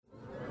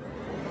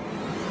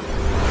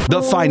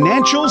The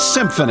Financial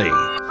Symphony.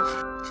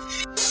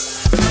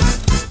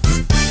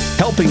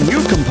 Helping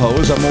you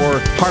compose a more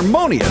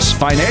harmonious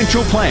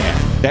financial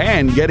plan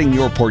and getting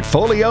your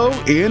portfolio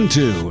in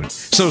tune.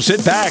 So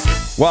sit back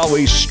while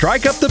we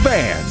strike up the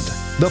band.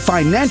 The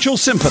Financial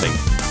Symphony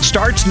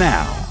starts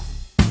now.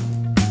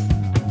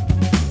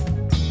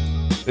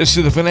 This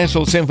is the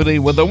Financial Symphony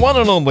with the one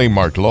and only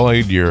Mark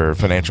Lloyd, your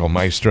financial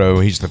maestro.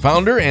 He's the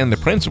founder and the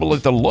principal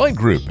at the Lloyd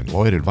Group and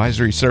Lloyd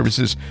Advisory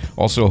Services,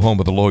 also home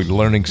of the Lloyd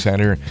Learning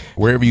Center.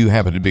 Wherever you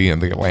happen to be in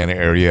the Atlanta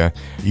area,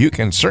 you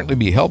can certainly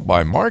be helped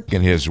by Mark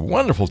and his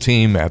wonderful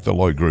team at the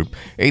Lloyd Group.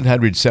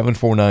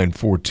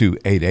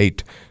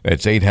 800-749-4288.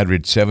 That's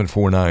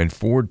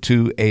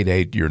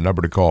 800-749-4288, your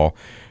number to call.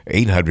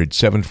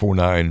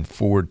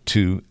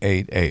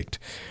 800-749-4288.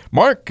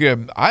 Mark,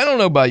 I don't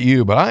know about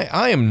you, but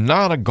I am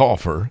not a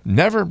golfer.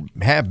 Never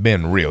have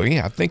been,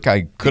 really. I think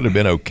I could have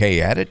been okay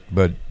at it,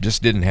 but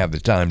just didn't have the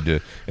time to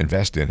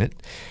invest in it.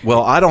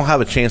 Well, I don't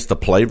have a chance to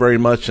play very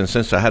much, and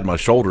since I had my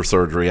shoulder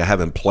surgery, I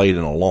haven't played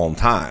in a long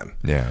time.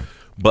 Yeah.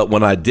 But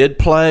when I did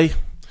play,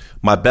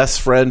 my best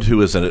friend,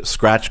 who is a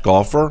scratch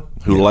golfer,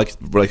 who likes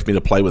me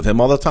to play with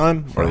him all the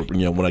time, or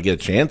when I get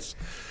a chance,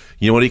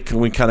 you know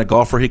what kind of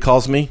golfer he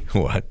calls me?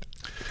 What?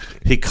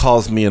 He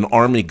calls me an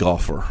army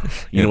golfer.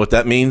 You know what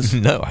that means?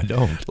 No, I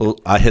don't.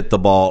 I hit the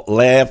ball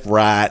left,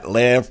 right,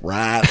 left,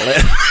 right,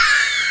 left.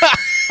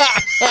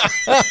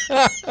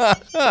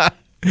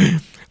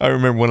 I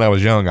remember when I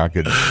was young, I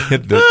could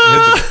hit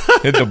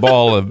the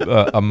ball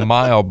a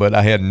mile, but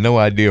I had no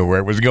idea where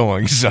it was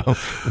going. So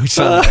we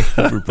sound like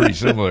we're pretty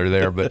similar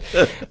there. But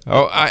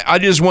I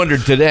just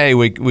wondered today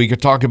we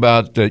could talk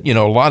about a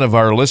lot of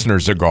our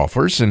listeners are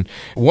golfers, and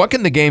what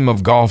can the game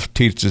of golf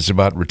teach us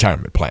about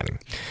retirement planning?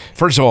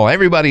 First of all,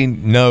 everybody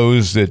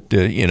knows that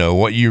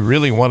what you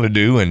really want to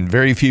do, and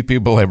very few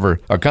people ever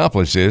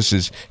accomplish this,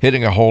 is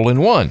hitting a hole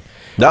in one.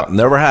 Nope,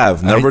 never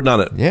have. Never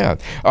done it. Yeah.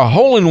 A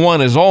hole-in-one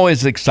is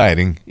always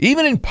exciting.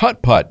 Even in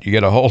putt-putt, you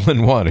get a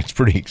hole-in-one. It's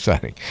pretty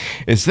exciting.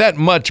 It's that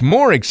much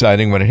more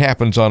exciting when it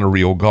happens on a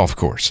real golf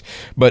course.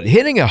 But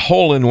hitting a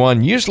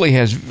hole-in-one usually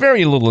has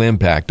very little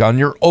impact on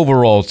your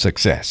overall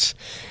success.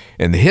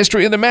 In the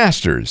history of the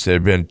Masters, there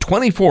have been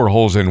 24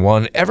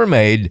 holes-in-one ever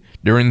made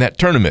during that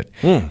tournament.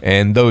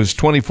 And those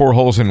 24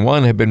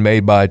 holes-in-one have been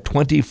made by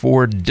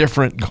 24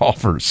 different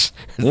golfers.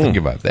 Think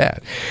about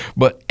that.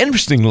 But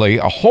interestingly,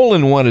 a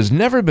hole-in-one has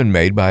never been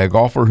made by a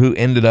golfer who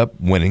ended up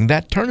winning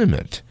that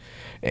tournament.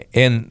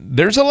 And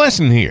there's a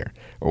lesson here.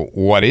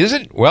 What is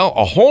it? Well,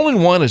 a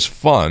hole-in-one is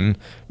fun,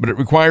 but it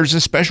requires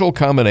a special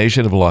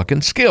combination of luck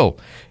and skill,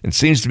 and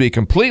seems to be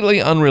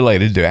completely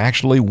unrelated to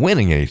actually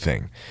winning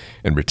anything.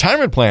 In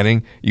retirement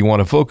planning, you want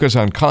to focus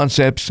on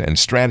concepts and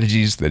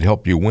strategies that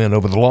help you win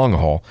over the long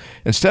haul,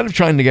 instead of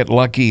trying to get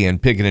lucky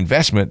and pick an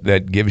investment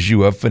that gives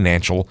you a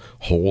financial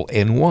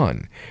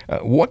hole-in-one.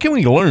 What can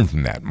we learn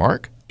from that,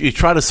 Mark? You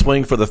try to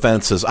swing for the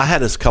fences. I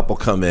had this couple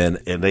come in,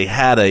 and they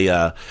had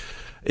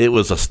it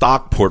was a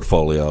stock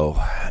portfolio,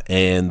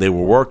 and they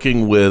were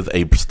working with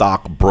a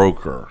stock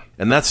broker.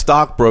 And that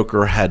stock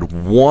broker had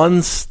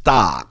one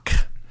stock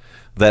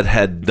that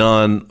had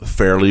done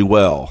fairly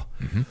well.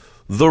 Mm-hmm.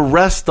 The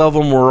rest of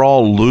them were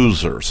all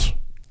losers.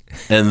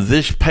 And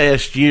this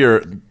past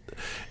year,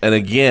 and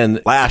again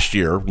last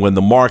year, when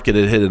the market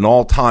had hit an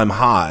all-time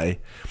high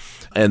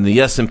and the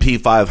S&P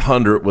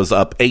 500 was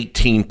up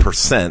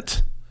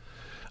 18%,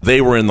 they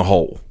were in the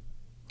hole.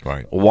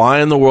 Right.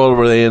 Why in the world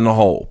were they in the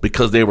hole?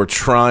 Because they were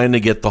trying to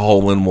get the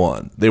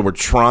hole-in-one. They were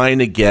trying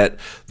to get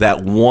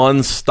that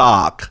one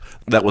stock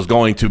that was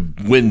going to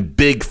win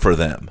big for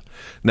them.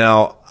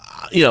 Now,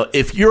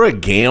 if you're a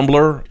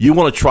gambler, you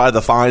want to try to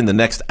find the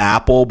next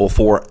Apple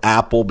before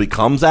Apple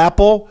becomes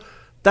Apple,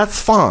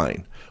 that's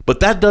fine.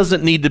 But that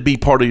doesn't need to be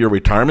part of your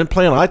retirement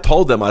plan. I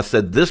told them, I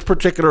said, this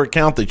particular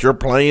account that you're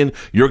playing,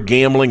 you're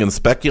gambling and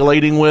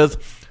speculating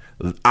with,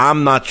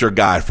 I'm not your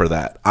guy for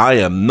that. I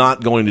am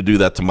not going to do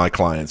that to my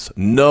clients.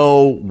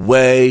 No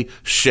way,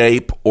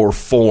 shape, or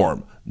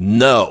form.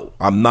 No,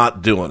 I'm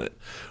not doing it.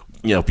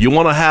 If you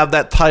want to have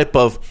that type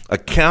of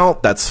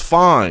account, that's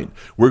fine.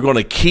 We're going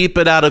to keep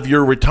it out of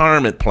your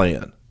retirement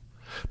plan,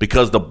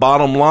 because the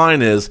bottom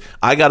line is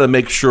I got to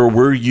make sure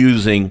we're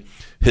using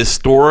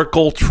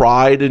historical,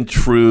 tried and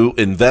true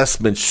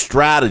investment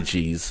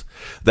strategies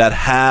that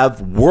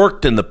have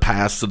worked in the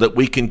past so that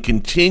we can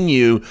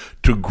continue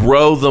to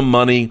grow the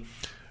money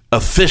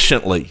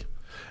efficiently.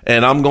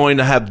 And I'm going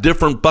to have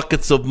different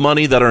buckets of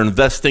money that are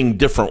investing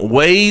different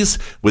ways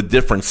with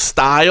different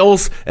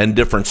styles and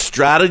different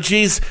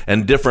strategies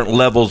and different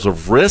levels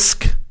of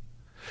risk.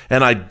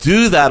 And I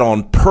do that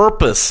on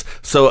purpose.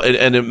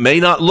 And it may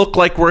not look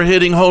like we're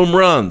hitting home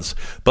runs,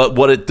 but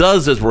what it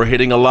does is we're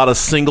hitting a lot of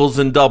singles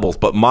and doubles.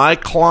 But my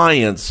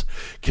clients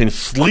can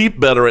sleep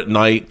better at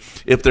night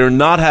if they're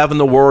not having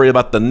to worry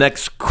about the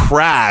next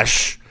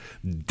crash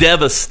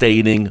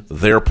devastating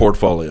their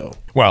portfolio.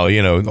 Well,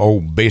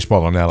 old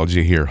baseball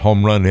analogy here,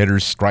 home run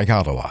hitters strike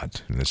out a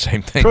lot. And the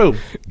same thing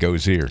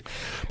goes here.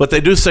 But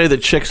they do say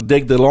that chicks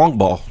dig the long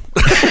ball.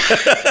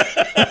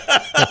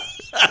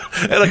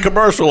 and a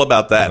commercial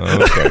about that.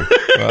 Okay.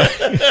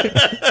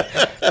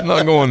 I'm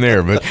not going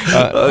there, but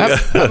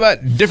how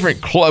about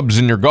different clubs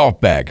in your golf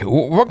bag?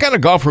 What kind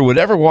of golfer would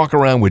ever walk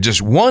around with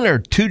just one or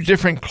two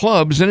different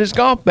clubs in his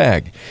golf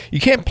bag? You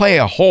can't play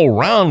a whole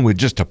round with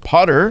just a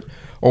putter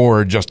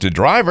or just a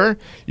driver.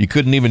 You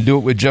couldn't even do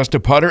it with just a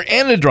putter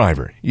and a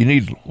driver. You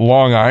need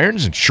long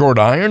irons and short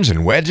irons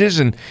and wedges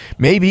and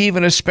maybe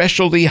even a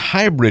specialty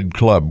hybrid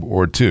club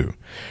or two.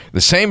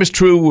 The same is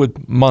true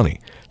with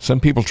money. Some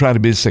people try to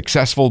be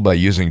successful by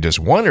using just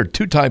one or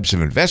two types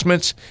of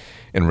investments.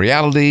 In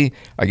reality,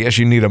 I guess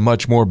you need a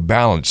much more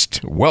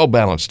balanced,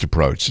 well-balanced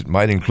approach. It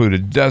might include a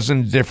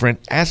dozen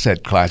different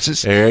asset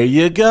classes. There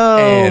you go.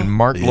 And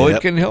Mark Lloyd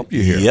can help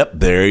you here. Yep,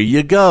 there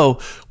you go.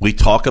 We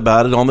talk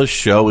about it on the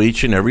show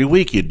each and every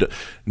week.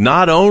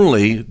 Not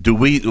only do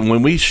we,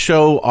 when we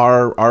show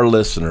our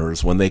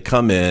listeners, when they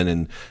come in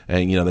and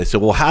they say,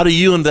 well, how do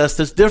you invest?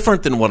 It's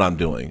different than what I'm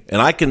doing.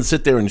 And I can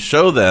sit there and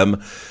show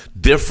them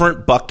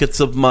different buckets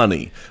of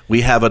money.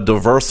 We have a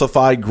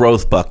diversified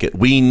growth bucket.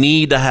 We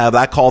need to have,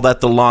 I call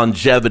that the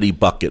longevity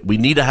bucket. We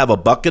need to have a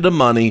bucket of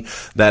money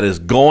that is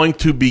going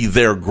to be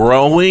there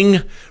growing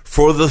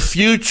for the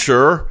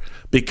future,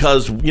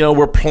 because,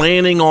 we're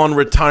planning on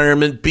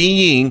retirement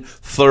being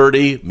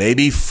 30,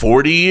 maybe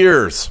 40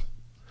 years.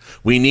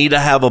 We need to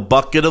have a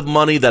bucket of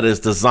money that is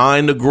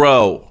designed to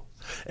grow.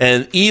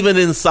 And even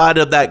inside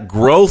of that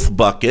growth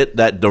bucket,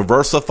 that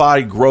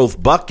diversified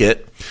growth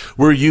bucket,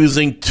 we're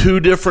using two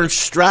different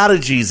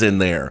strategies in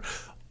there.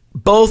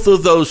 Both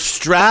of those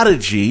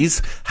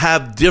strategies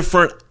have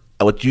different,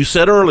 what you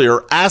said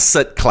earlier,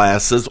 asset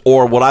classes,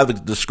 or what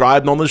I've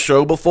described on the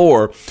show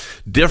before,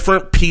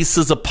 different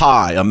pieces of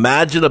pie.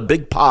 Imagine a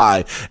big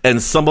pie,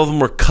 and some of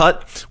them are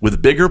cut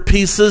with bigger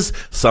pieces,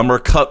 some are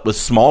cut with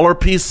smaller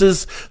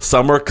pieces,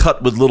 some are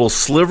cut with little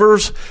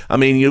slivers. I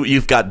mean,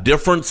 you've got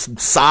different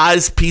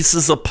size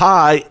pieces of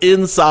pie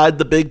inside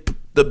the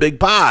big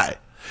pie.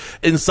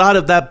 Inside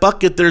of that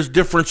bucket, there's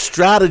different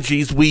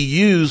strategies we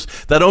use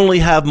that only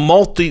have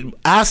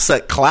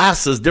multi-asset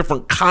classes,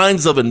 different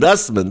kinds of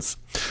investments,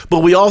 but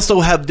we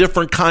also have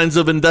different kinds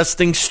of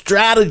investing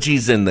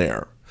strategies in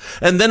there.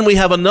 And then we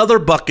have another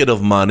bucket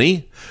of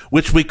money,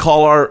 which we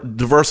call our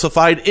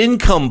diversified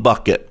income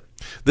bucket.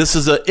 This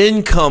is an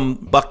income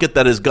bucket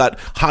that has got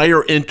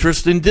higher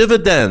interest and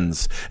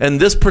dividends. And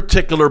this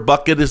particular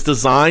bucket is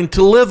designed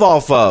to live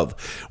off of.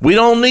 We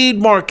don't need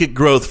market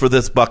growth for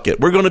this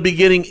bucket. We're going to be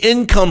getting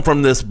income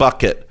from this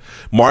bucket.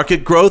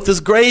 Market growth is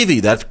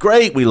gravy. That's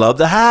great. We love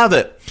to have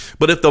it.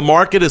 But if the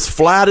market is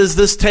flat as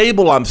this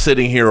table I'm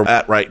sitting here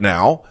at right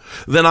now,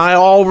 then I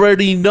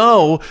already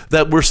know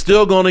that we're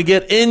still going to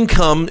get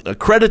income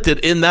credited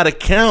in that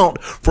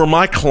account for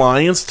my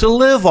clients to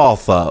live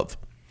off of.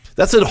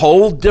 That's a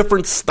whole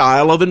different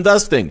style of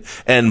investing.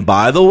 And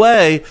by the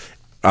way,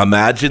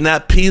 imagine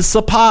that piece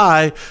of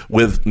pie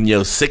with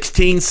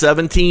 16,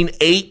 17,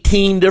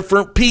 18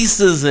 different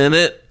pieces in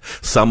it.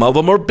 Some of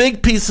them are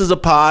big pieces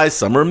of pie,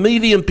 some are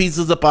medium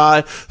pieces of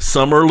pie,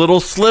 some are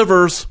little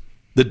slivers.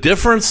 The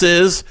difference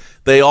is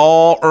they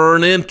all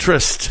earn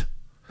interest.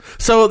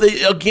 So,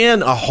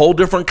 again, a whole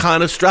different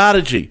kind of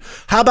strategy.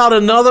 How about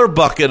another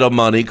bucket of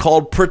money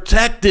called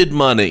protected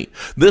money?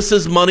 This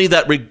is money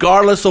that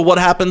regardless of what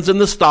happens in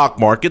the stock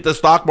market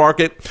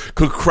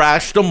could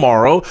crash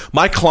tomorrow.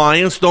 My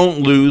clients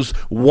don't lose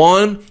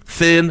one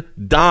thin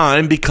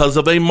dime because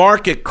of a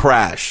market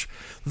crash.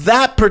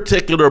 That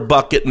particular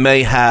bucket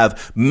may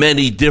have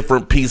many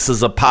different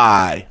pieces of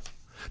pie,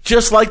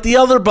 just like the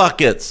other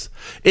buckets.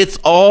 It's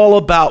all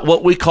about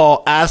what we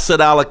call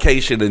asset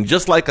allocation. And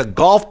just like a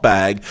golf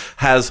bag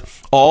has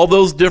all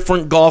those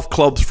different golf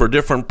clubs for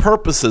different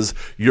purposes,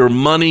 your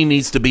money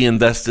needs to be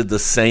invested the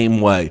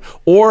same way.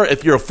 Or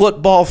if you're a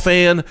football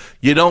fan,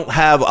 you don't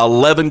have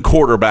 11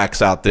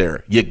 quarterbacks out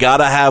there. You got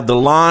to have the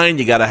line,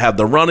 you got to have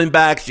the running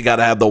backs, you got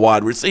to have the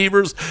wide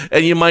receivers,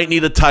 and you might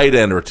need a tight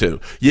end or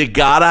two. You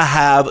got to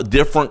have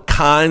different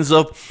kinds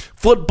of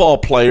football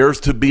players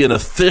to be an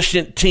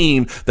efficient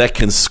team that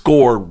can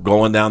score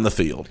going down the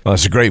field. Well,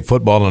 that's a great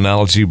football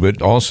analogy,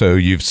 but also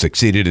you've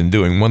succeeded in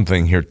doing one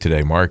thing here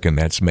today, Mark, and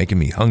that's making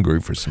me hungry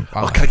for some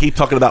pie. I keep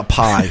talking about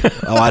pie.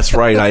 Oh, that's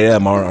right, I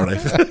am, aren't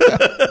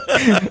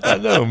I? I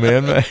know,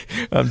 man.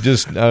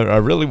 I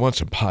really want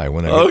some pie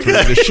when I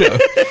get through the show.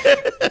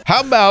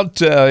 How about,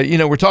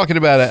 we're talking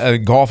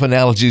about golf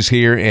analogies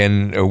here,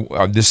 and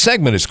this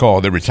segment is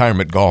called The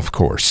Retirement Golf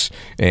Course.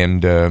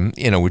 And,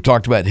 we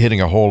talked about hitting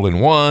a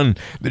hole-in-one,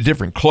 the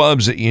different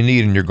clubs that you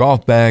need in your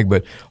golf bag,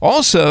 but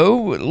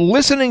also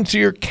listening to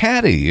your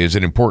caddy is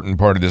an important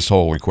part of this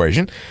whole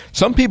equation.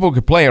 Some people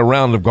could play a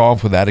round of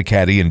golf without a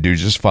caddy and do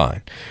just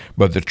fine.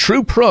 But the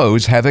true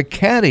pros have a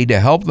caddy to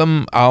help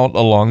them out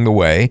along the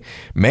way,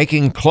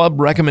 making club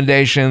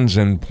recommendations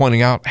and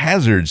pointing out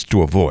hazards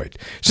to avoid.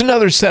 It's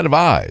another set of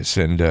eyes advice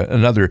and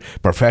another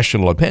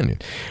professional opinion.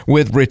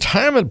 With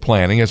retirement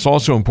planning, it's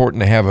also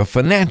important to have a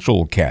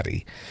financial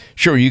caddy.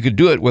 Sure, you could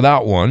do it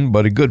without one,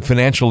 but a good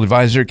financial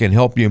advisor can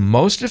help you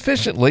most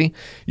efficiently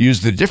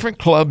use the different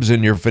clubs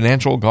in your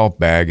financial golf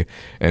bag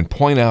and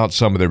point out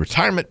some of the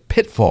retirement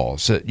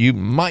pitfalls that you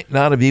might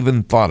not have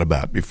even thought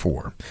about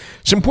before.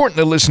 It's important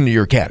to listen to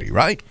your caddy,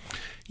 right?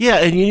 Yeah,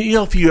 and you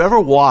know, if you ever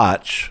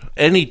watch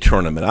any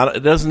tournament,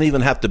 it doesn't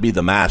even have to be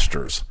the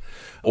Masters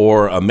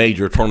or a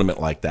major tournament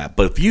like that,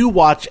 but if you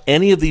watch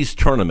any of these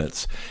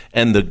tournaments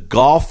and the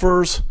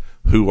golfers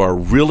who are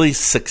really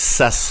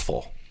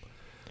successful,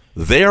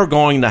 they are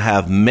going to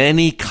have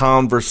many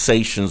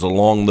conversations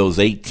along those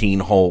 18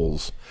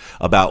 holes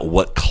about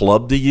what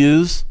club to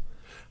use,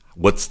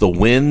 what's the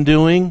wind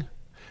doing,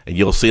 and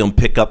you'll see them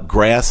pick up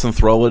grass and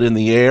throw it in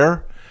the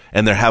air,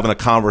 and they're having a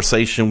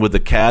conversation with the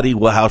caddy.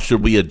 Well, how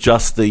should we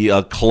adjust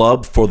the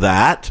club for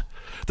that?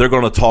 They're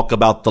going to talk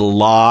about the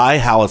lie,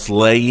 how it's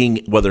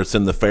laying, whether it's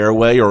in the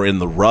fairway or in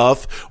the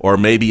rough, or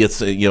maybe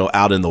it's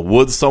out in the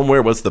woods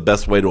somewhere. What's the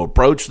best way to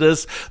approach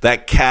this?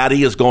 That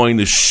caddy is going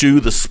to shoo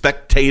the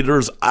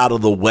spectators out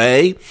of the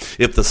way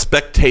if the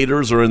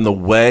spectators are in the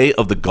way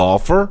of the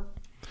golfer.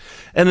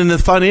 And in the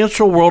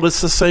financial world,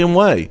 it's the same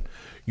way.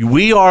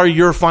 We are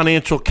your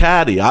financial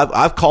caddy.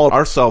 I've called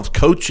ourselves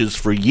coaches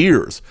for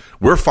years.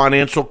 We're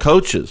financial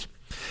coaches.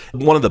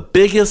 One of the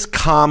biggest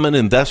common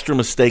investor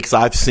mistakes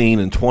I've seen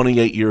in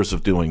 28 years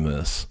of doing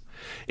this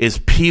is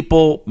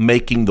people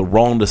making the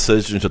wrong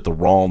decisions at the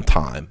wrong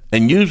time.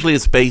 And usually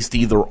it's based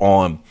either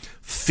on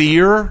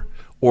fear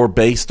or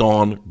based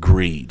on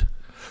greed.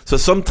 So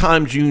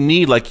sometimes you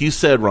need, like you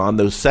said, Ron,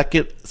 those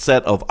second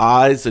set of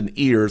eyes and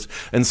ears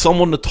and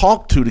someone to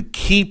talk to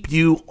keep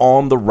you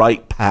on the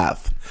right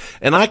path.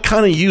 And I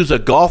kind of use a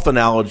golf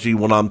analogy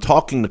when I'm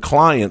talking to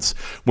clients.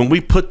 When we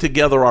put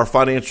together our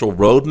financial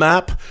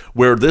roadmap,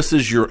 where this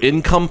is your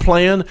income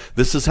plan,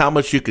 this is how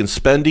much you can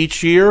spend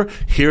each year,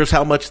 here's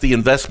how much the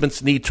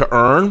investments need to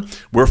earn.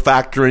 We're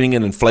factoring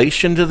in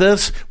inflation to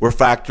this. We're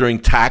factoring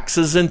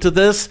taxes into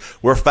this.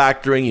 We're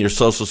factoring your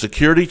Social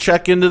Security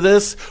check into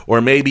this.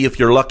 Or maybe if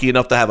you're lucky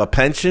enough to have a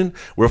pension,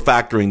 we're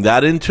factoring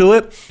that into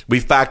it.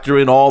 We factor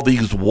in all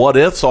these what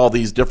ifs, all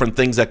these different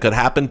things that could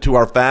happen to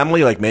our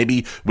family, like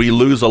maybe we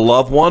lose a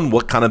loved one.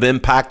 What kind of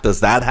impact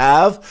does that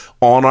have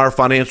on our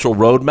financial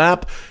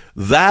roadmap?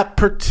 That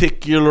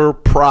particular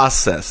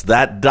process,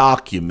 that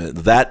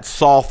document, that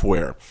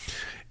software,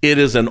 it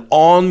is an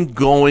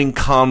ongoing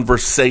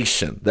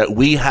conversation that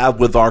we have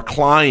with our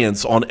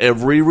clients on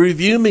every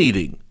review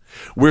meeting.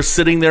 We're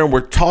sitting there and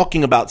we're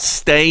talking about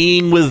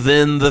staying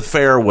within the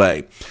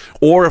fairway.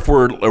 Or if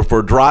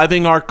we're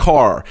driving our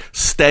car,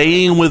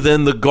 staying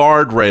within the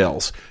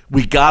guardrails.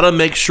 We got to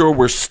make sure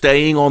we're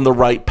staying on the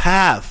right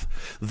path.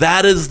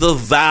 That is the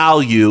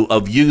value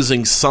of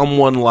using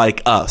someone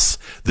like us.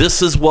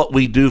 This is what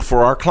we do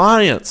for our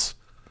clients.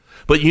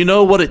 But you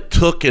know what it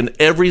took in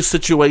every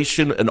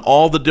situation and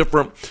all the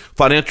different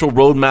financial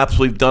roadmaps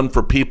we've done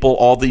for people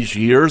all these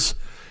years?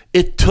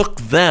 It took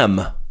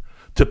them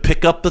to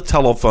pick up the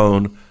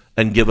telephone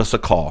and give us a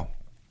call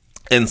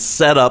and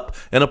set up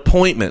an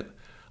appointment.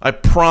 I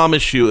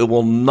promise you it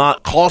will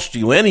not cost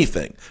you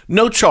anything.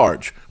 No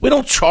charge. We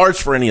don't charge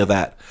for any of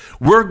that.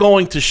 We're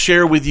going to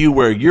share with you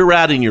where you're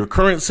at in your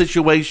current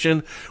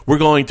situation. We're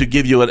going to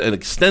give you an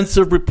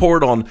extensive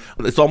report on,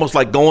 it's almost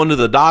like going to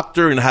the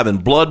doctor and having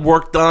blood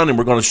work done, and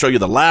we're going to show you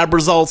the lab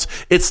results.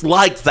 It's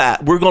like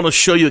that. We're going to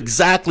show you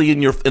exactly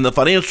in the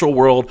financial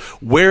world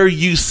where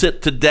you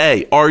sit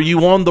today. Are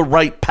you on the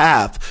right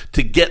path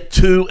to get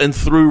to and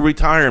through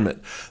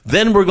retirement?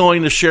 Then we're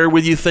going to share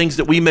with you things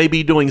that we may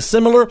be doing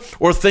similar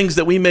or things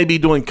that we may be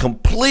doing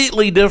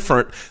completely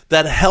different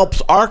that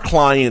helps our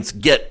clients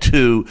get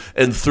to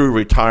and through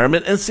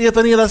retirement, and see if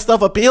any of that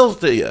stuff appeals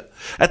to you.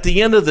 At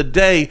the end of the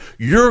day,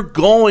 you're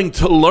going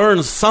to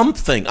learn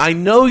something. I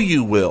know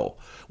you will.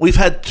 We've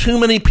had too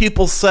many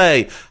people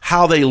say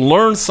how they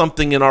learned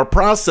something in our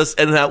process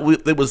and how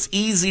it was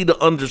easy to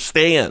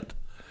understand.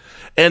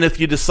 And if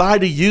you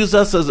decide to use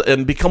us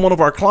and become one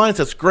of our clients,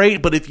 that's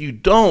great. But if you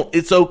don't,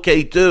 it's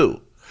okay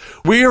too.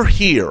 We're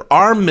here.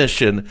 Our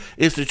mission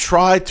is to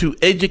try to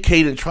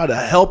educate and try to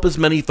help as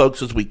many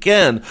folks as we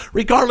can,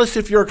 regardless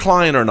if you're a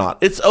client or not.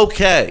 It's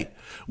okay.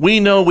 We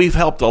know we've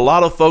helped a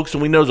lot of folks,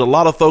 and we know there's a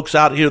lot of folks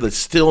out here that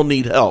still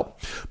need help.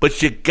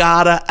 But you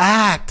gotta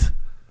act.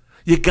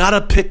 You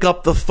gotta pick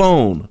up the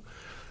phone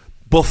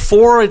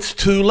before it's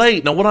too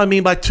late. Now, what do I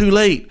mean by too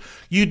late?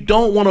 You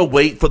don't want to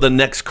wait for the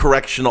next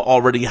correction to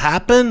already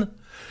happen.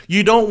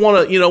 You don't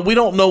want to, we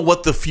don't know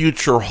what the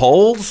future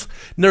holds.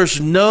 There's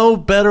no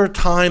better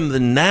time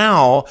than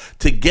now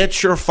to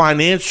get your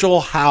financial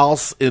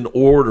house in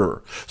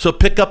order. So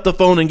pick up the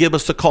phone and give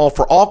us a call.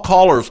 For all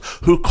callers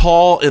who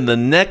call in the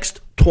next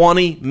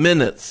 20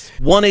 minutes.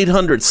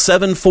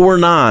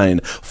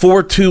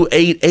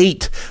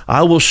 1-800-749-4288.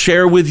 I will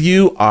share with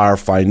you our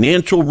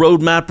financial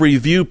roadmap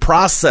review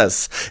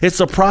process. It's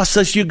a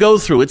process you go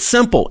through. It's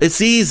simple.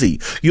 It's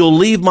easy. You'll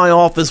leave my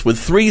office with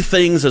 3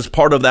 things as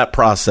part of that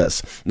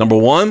process. Number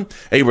 1,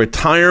 a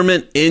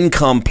retirement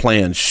income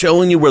plan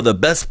showing you where the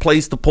best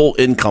place to pull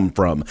income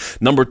from.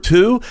 Number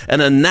 2,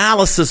 an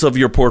analysis of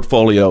your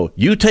portfolio.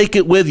 You take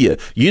it with you.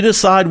 You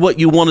decide what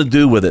you want to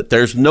do with it.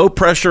 There's no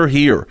pressure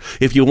here.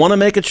 If you want to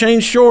make a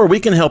change, sure, we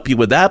can help you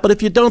with that. But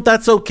if you don't,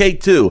 that's okay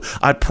too.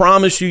 I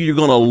promise you're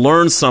going to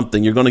learn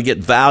something. You're going to get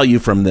value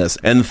from this.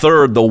 And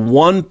third, the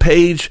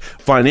 1-page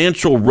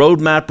financial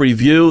roadmap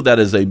review that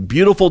is a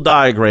beautiful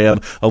diagram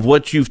of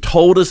what you've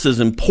told us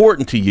is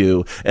important to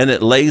you. And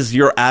it lays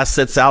your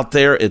assets out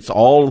there. It's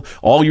all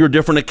your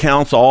different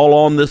accounts all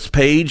on this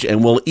page.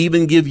 And we'll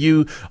even give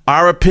you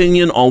our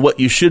opinion on what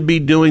you should be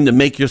doing to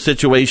make your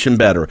situation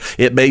better.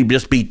 It may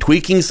just be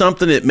tweaking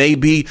something. It may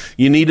be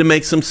you need to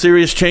make some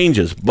serious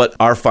changes. But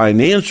our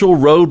financial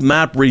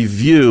roadmap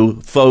review,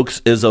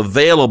 folks, is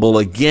available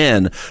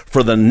again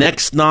for the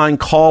next 9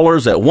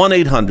 callers at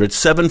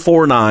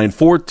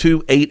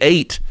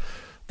 1-800-749-4288.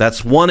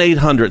 That's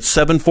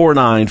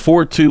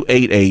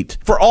 1-800-749-4288.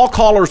 For all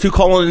callers who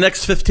call in the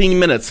next 15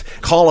 minutes,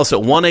 call us at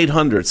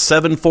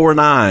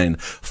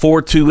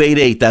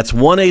 1-800-749-4288. That's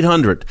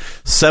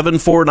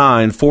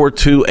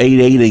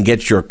 1-800-749-4288 and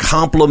get your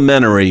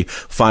complimentary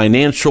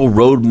financial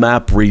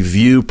roadmap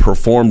review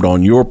performed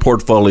on your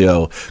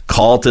portfolio.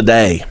 Call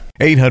today.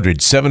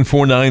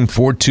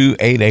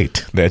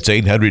 800-749-4288. That's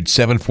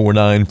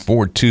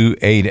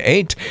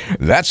 800-749-4288.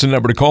 That's the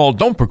number to call.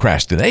 Don't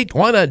procrastinate.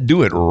 Why not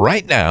do it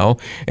right now?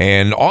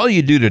 And all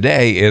you do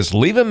today is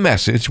leave a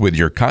message with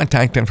your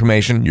contact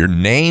information, your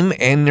name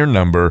and your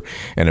number,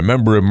 and a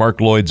member of Mark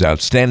Lloyd's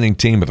outstanding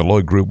team at the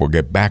Lloyd Group will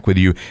get back with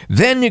you.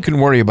 Then you can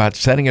worry about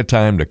setting a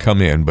time to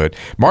come in. But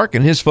Mark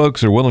and his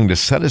folks are willing to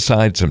set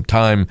aside some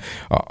time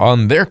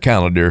on their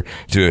calendar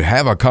to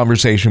have a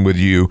conversation with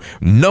you.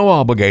 No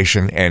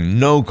obligation and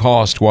no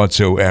cost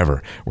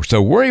whatsoever.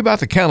 So worry about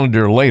the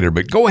calendar later,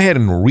 but go ahead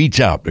and reach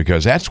out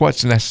because that's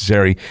what's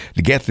necessary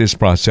to get this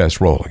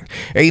process rolling.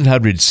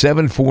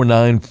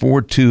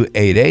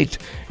 800-749-4288.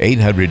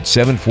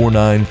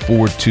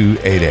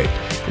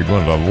 800-749-4288. You're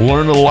going to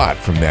learn a lot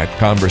from that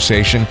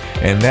conversation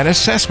and that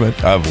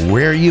assessment of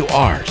where you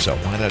are. So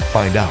why not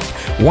find out?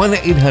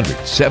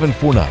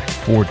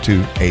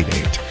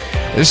 1-800-749-4288.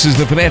 This is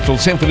the Financial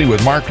Symphony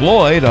with Mark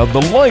Lloyd of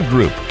the Lloyd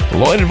Group,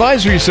 Lloyd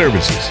Advisory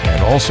Services,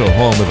 and also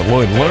home of the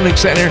Lloyd Learning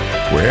Center,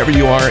 wherever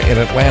you are in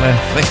Atlanta.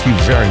 Thank you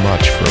very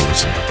much for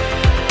listening.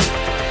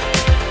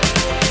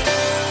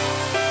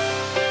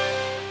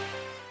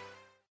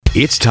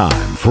 It's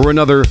time for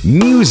another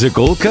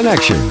Musical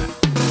Connection,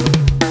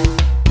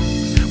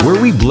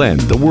 where we blend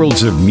the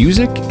worlds of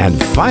music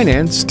and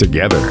finance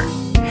together.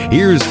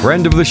 Here's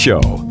friend of the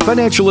show,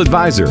 financial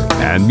advisor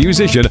and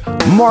musician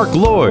Mark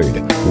Lloyd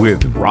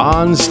with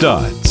Ron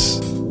Stutz.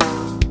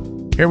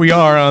 Here we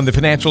are on the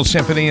Financial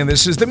Symphony, and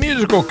this is the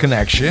Musical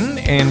Connection,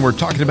 and we're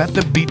talking about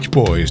the Beach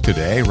Boys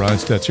today. Ron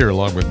Stutz here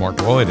along with Mark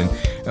Lloyd. And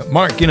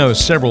Mark, you know,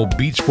 several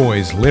Beach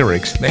Boys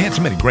lyrics, they had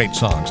so many great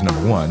songs,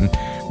 number one,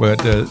 but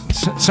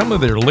some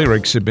of their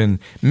lyrics have been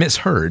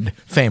misheard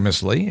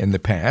famously in the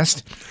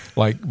past,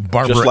 like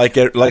Barbara. Just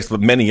like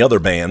many other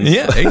bands.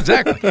 Yeah,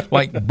 exactly.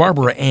 Like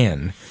Barbara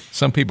Ann.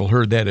 Some people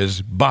heard that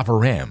as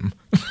Bopper-Ram.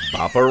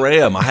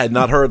 Bopper-Ram. I had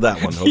not heard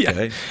that one.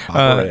 Okay. Yeah.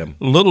 Bopper-Ram.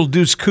 Little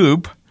Deuce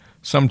Coupe,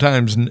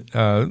 sometimes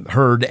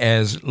heard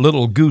as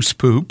Little Goose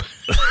Poop.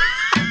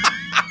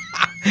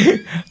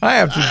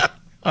 I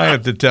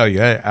have to tell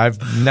you, I've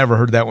never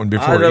heard that one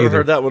before. I never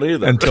heard that one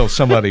either. Until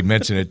somebody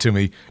mentioned it to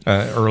me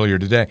earlier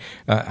today.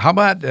 How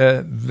about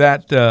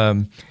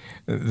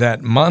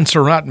that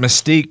Montserrat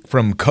Mystique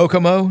from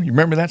Kokomo? You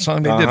remember that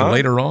song they did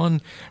later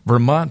on?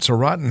 Vermont's a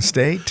rotten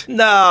state.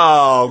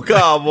 No,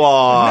 come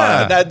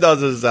on. That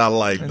doesn't sound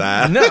like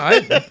that. No,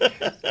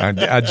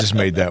 I just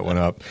made that one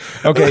up.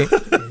 Okay,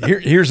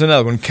 here's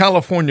another one.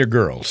 California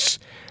Girls.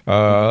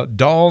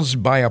 Dolls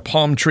by a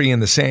palm tree in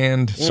the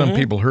sand. Some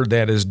people heard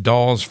that as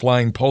dolls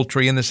flying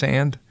poultry in the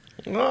sand.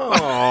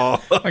 Oh.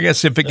 I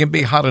guess if it can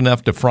be hot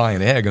enough to fry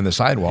an egg on the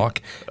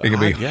sidewalk, it can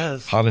be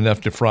hot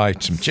enough to fry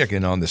some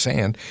chicken on the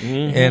sand.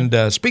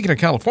 And speaking of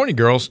California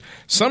Girls,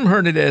 some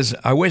heard it as,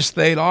 I wish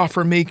they'd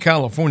offer me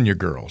California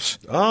Girls.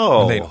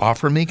 Oh. They'd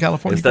offer me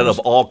California Instead Girls?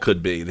 Of all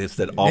could be. They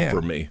said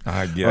offer me.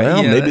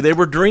 Well, maybe they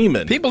were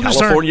dreaming. People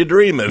California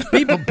dreaming.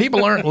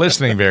 people aren't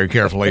listening very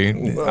carefully,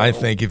 no. I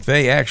think, if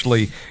they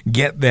actually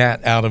get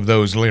that out of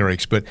those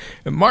lyrics. But,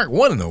 Mark,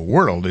 what in the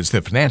world is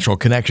the financial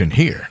connection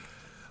here?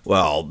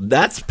 Well,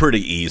 that's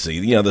pretty easy.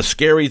 You know, the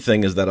scary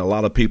thing is that a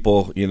lot of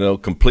people,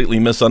 completely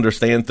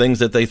misunderstand things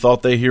that they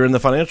thought they hear in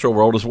the financial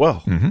world as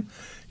well.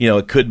 You know,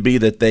 it could be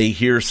that they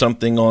hear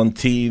something on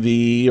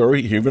TV or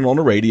even on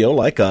the radio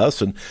like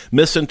us and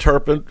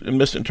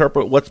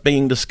misinterpret what's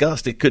being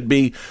discussed. It could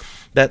be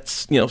that,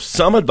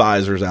 some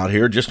advisors out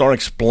here just aren't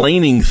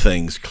explaining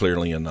things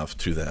clearly enough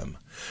to them.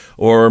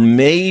 Or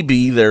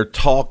maybe they're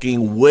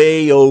talking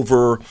way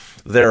over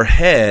their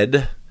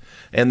head,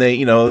 and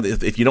they,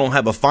 if you don't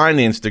have a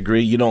finance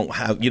degree, you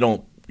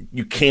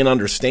can't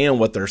understand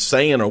what they're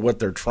saying or what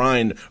they're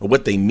trying or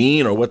what they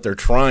mean or what they're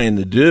trying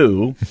to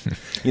do.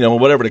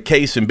 Whatever the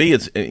case can be,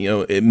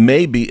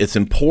 it's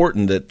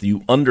important that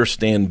you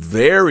understand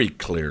very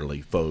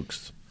clearly,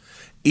 folks,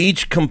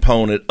 each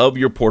component of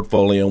your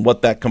portfolio and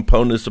what that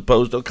component is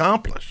supposed to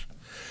accomplish.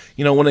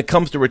 When it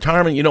comes to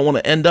retirement, you don't want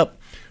to end up,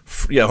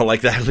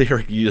 like that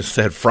lyric you just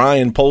said,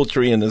 frying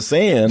poultry in the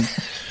sand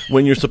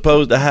when you're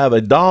supposed to have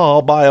a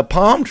doll by a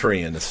palm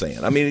tree in the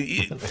sand. I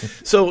mean,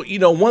 so,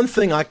 one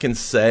thing I can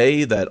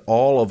say that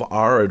all of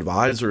our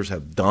advisors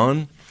have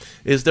done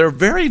is they're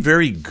very,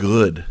 very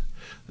good.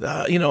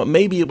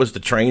 Maybe it was the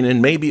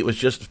training, maybe it was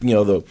just,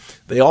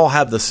 they all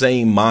have the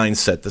same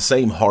mindset, the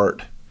same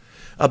heart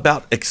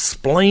about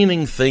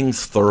explaining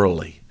things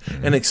thoroughly.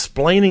 And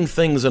explaining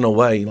things in a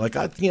way, like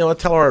I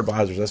tell our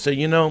advisors, I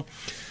say,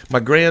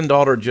 my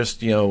granddaughter just,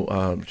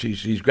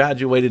 she's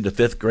graduated to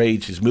 5th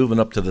grade. She's moving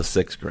up to the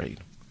 6th grade.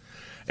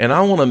 And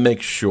I want to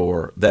make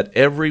sure that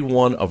every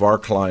one of our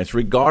clients,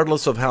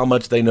 regardless of how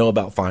much they know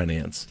about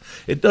finance,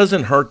 it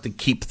doesn't hurt to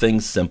keep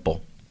things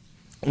simple.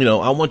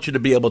 I want you to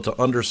be able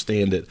to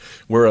understand it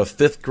where a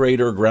 5th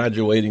grader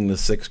graduating the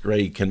 6th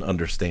grade can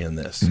understand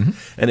this. Mm-hmm.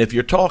 And if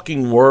you're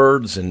talking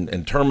words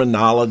and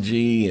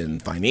terminology and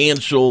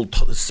financial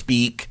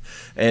speak,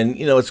 and,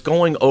 it's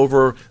going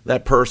over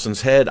that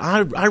person's head,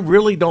 I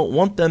really don't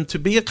want them to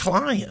be a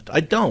client. I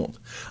don't.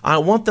 I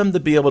want them to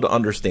be able to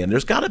understand.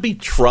 There's got to be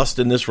trust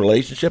in this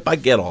relationship. I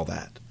get all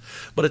that.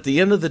 But at the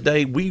end of the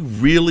day, we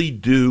really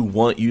do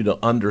want you to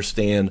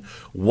understand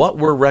what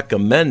we're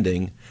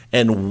recommending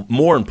and,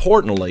 more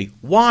importantly,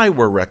 why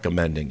we're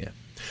recommending it.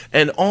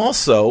 And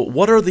also,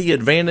 what are the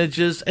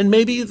advantages, and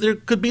maybe there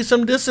could be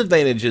some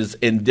disadvantages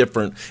in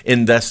different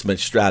investment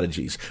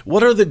strategies.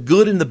 What are the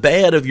good and the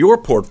bad of your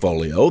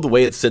portfolio, the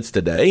way it sits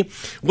today?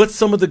 What's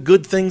some of the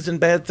good things and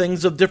bad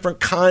things of different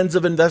kinds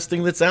of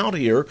investing that's out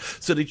here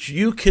so that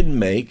you can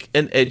make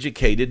an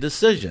educated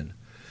decision?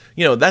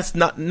 That's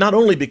not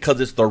only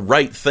because it's the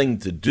right thing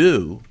to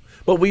do,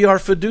 but we are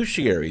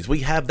fiduciaries.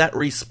 We have that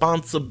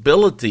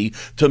responsibility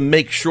to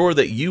make sure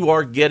that you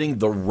are getting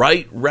the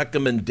right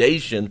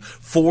recommendation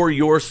for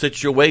your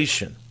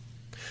situation.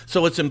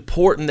 So it's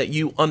important that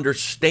you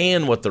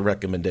understand what the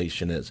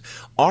recommendation is.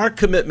 Our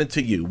commitment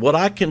to you, what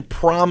I can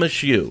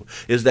promise you,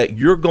 is that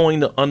you're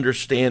going to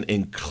understand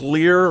in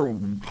clear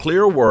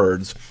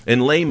words,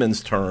 in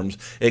layman's terms,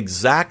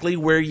 exactly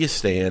where you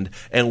stand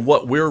and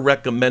what we're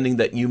recommending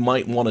that you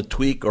might want to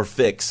tweak or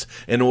fix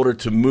in order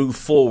to move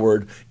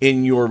forward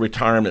in your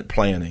retirement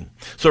planning.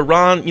 So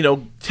Ron,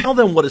 tell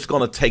them what it's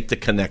going to take to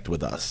connect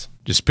with us.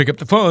 Just pick up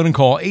the phone and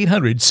call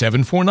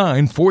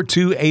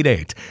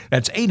 800-749-4288.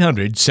 That's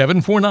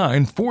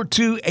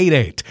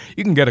 800-749-4288.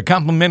 You can get a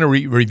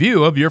complimentary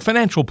review of your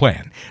financial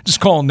plan. Just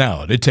call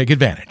now to take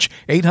advantage.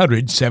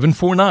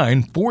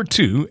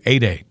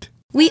 800-749-4288.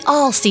 We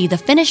all see the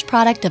finished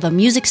product of a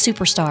music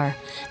superstar,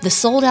 the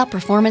sold-out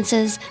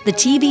performances, the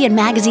TV and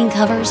magazine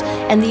covers,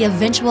 and the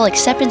eventual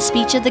acceptance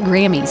speech at the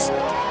Grammys.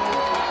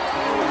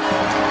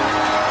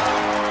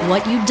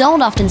 What you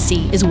don't often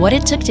see is what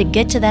it took to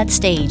get to that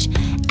stage.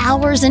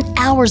 Hours and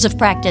hours of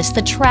practice,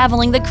 the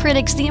traveling, the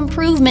critics, the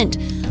improvement.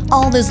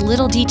 All those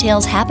little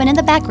details happen in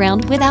the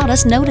background without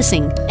us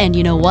noticing. And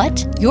you know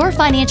what? Your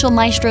Financial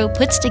Maestro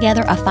puts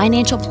together a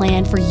financial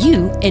plan for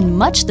you in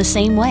much the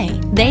same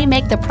way. They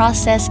make the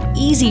process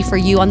easy for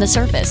you on the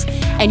surface,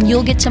 and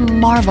you'll get to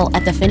marvel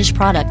at the finished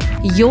product,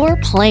 your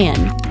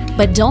plan.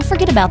 But don't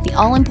forget about the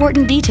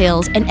all-important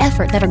details and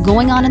effort that are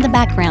going on in the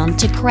background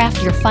to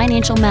craft your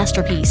financial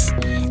masterpiece.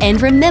 And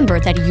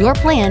remember that your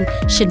plan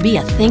should be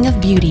a thing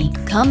of beauty.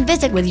 Come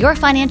visit with your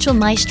Financial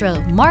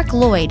Maestro, Mark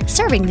Lloyd,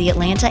 serving the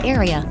Atlanta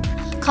area.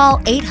 Call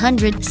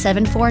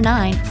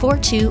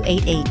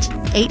 800-749-4288.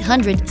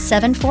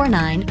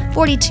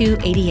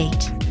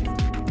 800-749-4288.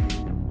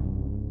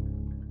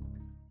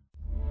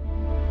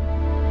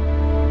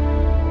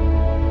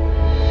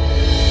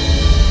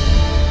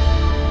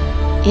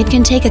 It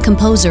can take a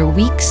composer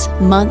weeks,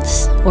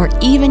 months, or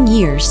even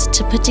years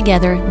to put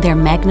together their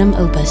magnum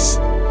opus.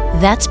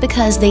 That's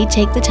because they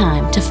take the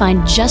time to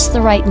find just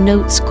the right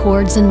notes,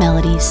 chords, and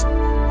melodies.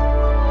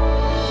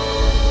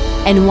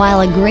 And while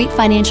a great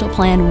financial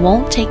plan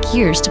won't take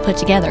years to put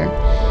together,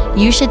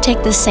 you should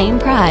take the same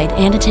pride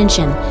and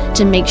attention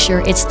to make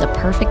sure it's the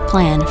perfect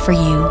plan for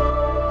you.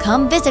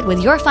 Come visit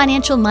with your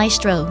Financial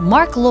Maestro,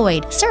 Mark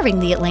Lloyd, serving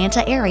the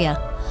Atlanta area.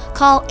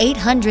 Call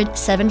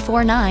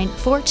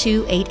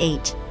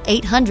 800-749-4288.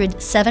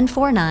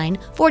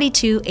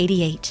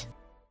 800-749-4288.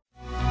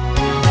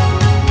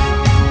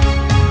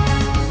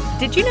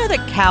 Did you know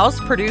that cows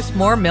produce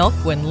more milk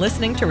when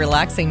listening to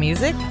relaxing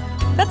music?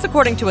 That's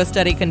according to a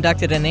study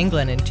conducted in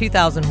England in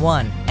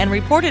 2001 and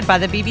reported by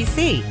the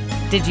BBC.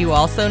 Did you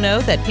also know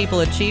that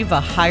people achieve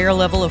a higher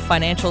level of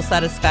financial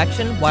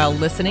satisfaction while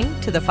listening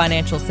to the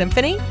Financial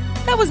Symphony?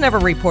 That was never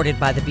reported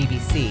by the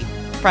BBC,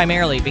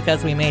 primarily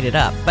because we made it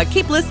up, but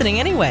keep listening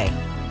anyway.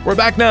 We're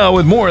back now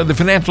with more of the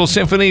Financial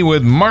Symphony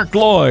with Mark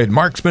Lloyd.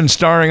 Mark's been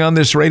starring on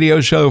this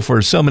radio show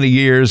for so many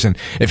years, and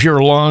if you're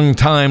a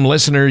long-time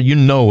listener, you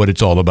know what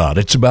it's all about.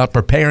 It's about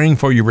preparing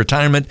for your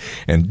retirement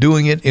and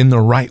doing it in the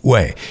right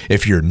way.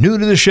 If you're new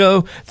to the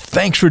show,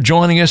 thanks for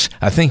joining us.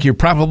 I think you're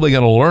probably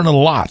going to learn a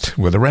lot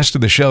with the rest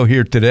of the show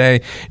here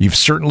today. You've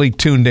certainly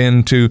tuned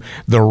in to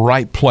the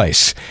right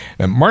place.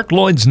 And Mark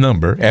Lloyd's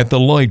number at the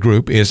Lloyd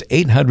Group is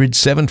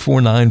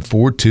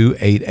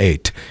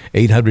 800-749-4288.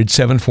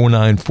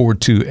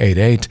 800-749-4288.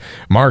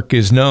 Mark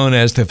is known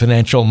as the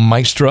Financial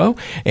Maestro,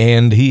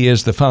 and he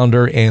is the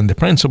founder and the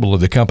principal of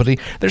the company.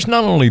 There's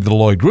not only the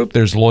Lloyd Group,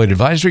 there's Lloyd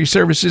Advisory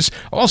Services,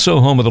 also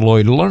home of the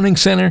Lloyd Learning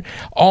Center,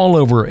 all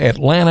over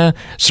Atlanta.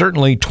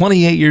 Certainly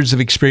 28 years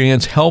of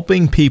experience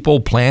helping people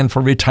plan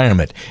for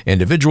retirement.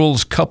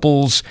 Individuals,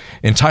 couples,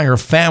 entire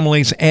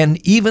families,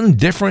 and even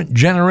different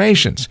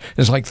generations.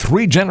 There's like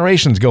 3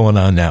 generations going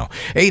on now.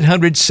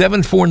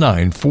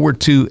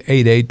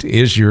 800-749-4288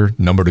 is your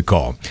number to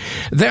call.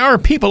 There are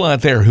people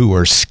out there who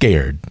are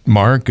scared,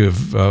 Mark,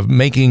 of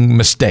making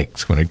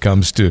mistakes when it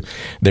comes to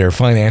their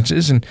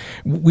finances. And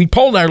we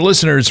polled our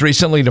listeners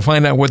recently to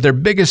find out what their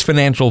biggest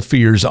financial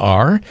fears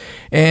are.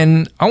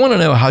 And I want to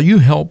know how you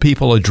help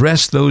people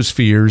address those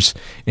fears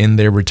in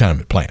their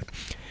retirement plan.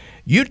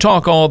 You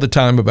talk all the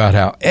time about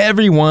how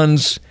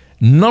everyone's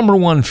number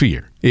one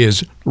fear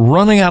is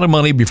running out of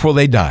money before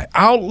they die,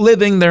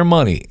 outliving their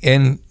money.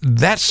 And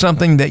that's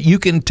something that you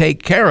can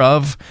take care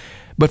of.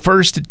 But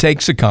first, it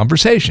takes a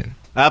conversation.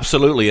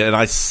 Absolutely. And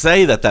I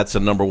say that that's a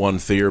number one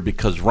fear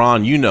because,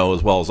 Ron, you know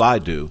as well as I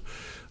do,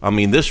 I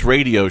mean, this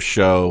radio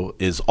show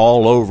is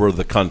all over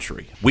the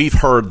country. We've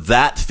heard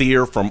that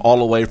fear from all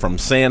the way from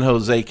San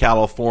Jose,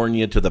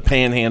 California to the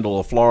Panhandle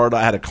of Florida.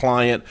 I had a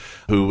client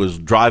who was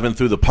driving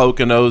through the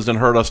Poconos and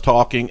heard us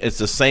talking. It's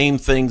the same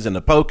things in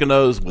the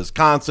Poconos,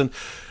 Wisconsin.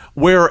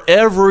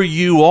 Wherever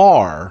you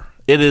are,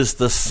 it is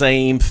the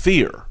same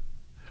fear,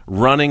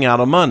 running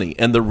out of money.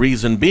 And the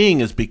reason being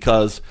is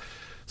because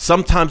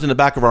sometimes in the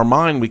back of our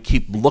mind, we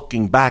keep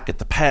looking back at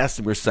the past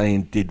and we're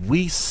saying, did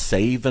we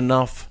save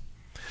enough?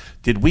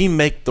 Did we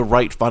make the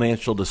right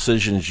financial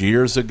decisions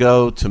years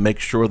ago to make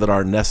sure that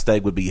our nest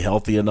egg would be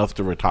healthy enough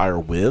to retire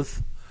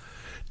with?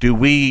 Do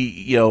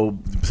we,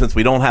 since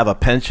we don't have a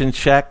pension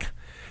check,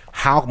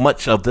 how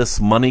much of this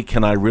money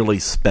can I really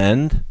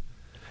spend?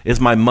 Is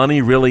my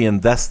money really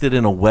invested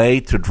in a way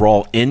to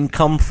draw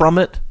income from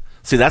it?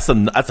 See, that's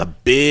a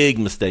big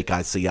mistake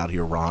I see out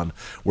here, Ron,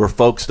 where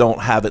folks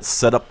don't have it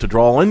set up to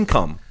draw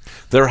income.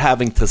 They're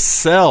having to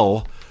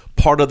sell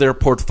part of their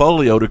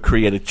portfolio to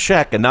create a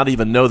check and not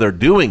even know they're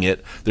doing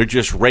it. They're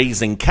just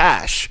raising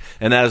cash.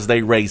 And as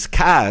they raise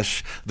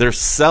cash, they're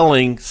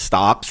selling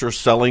stocks or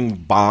selling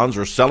bonds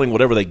or selling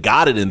whatever they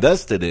got it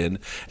invested in.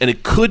 And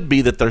it could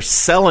be that they're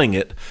selling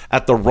it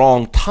at the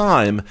wrong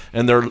time.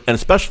 And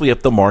especially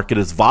if the market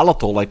is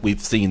volatile like we've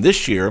seen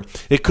this year,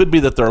 it could be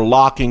that they're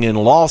locking in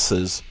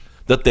losses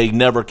that they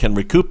never can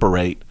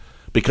recuperate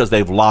because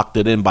they've locked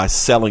it in by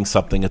selling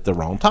something at the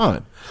wrong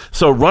time.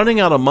 So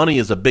running out of money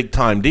is a big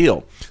time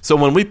deal. So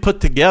when we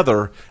put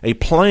together a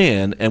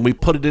plan and we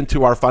put it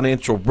into our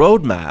financial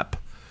roadmap,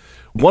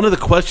 one of the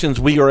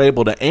questions we are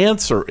able to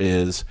answer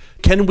is,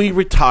 can we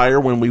retire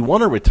when we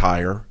want to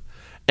retire?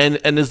 And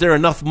is there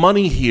enough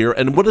money here?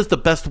 And what is the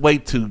best way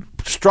to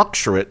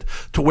structure it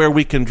to where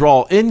we can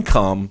draw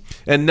income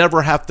and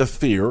never have the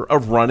fear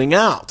of running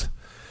out?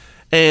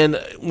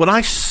 And when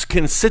I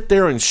can sit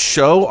there and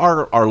show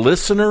our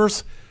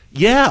listeners,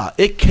 yeah,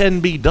 it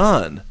can be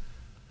done.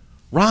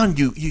 Ron,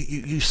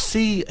 you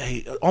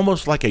see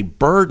almost like a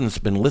burden's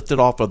been lifted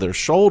off of their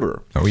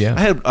shoulder. Oh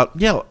yeah.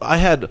 I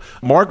had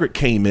Margaret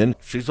came in.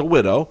 She's a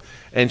widow,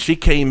 and she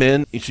came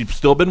in. She'd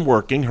still been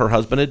working. Her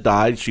husband had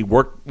died. She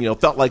worked.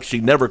 Felt like she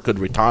never could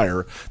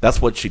retire.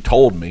 That's what she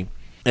told me.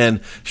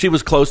 And she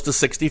was close to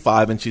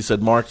 65, and she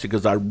said, "Mark," she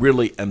goes, "I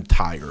really am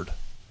tired."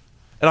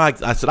 And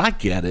I said, I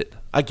get it.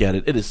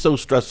 It is so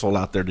stressful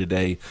out there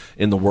today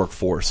in the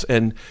workforce.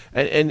 And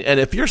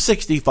if you're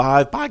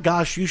 65, by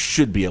gosh, you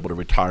should be able to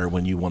retire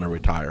when you want to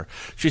retire.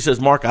 She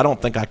says, "Mark, I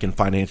don't think I can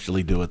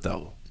financially do it,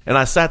 though." And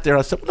I sat there and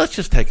I said, well, let's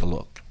just take a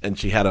look. And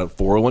she had a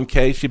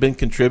 401k she'd been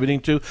contributing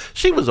to.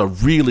 She was a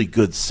really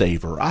good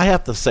saver. I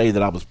have to say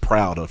that I was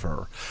proud of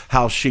her,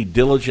 how she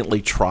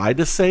diligently tried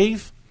to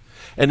save.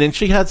 And then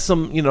she had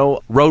some,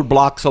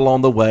 roadblocks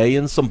along the way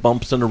and some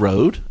bumps in the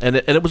road. And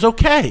it was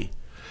okay.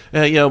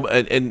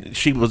 And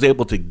she was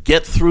able to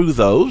get through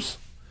those,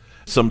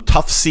 some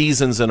tough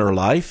seasons in her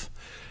life,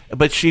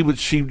 but she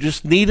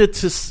just needed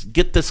to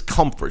get this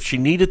comfort. She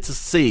needed to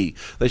see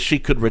that she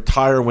could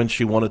retire when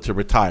she wanted to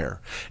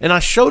retire. And I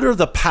showed her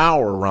the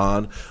power,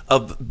 Ron,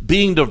 of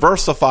being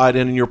diversified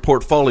in your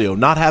portfolio,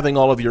 not having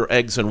all of your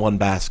eggs in one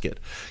basket.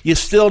 You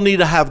still need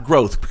to have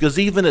growth because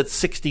even at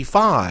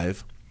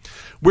 65,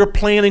 we're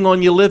planning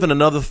on you living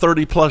another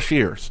 30 plus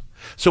years.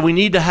 So we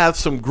need to have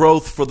some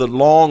growth for the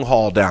long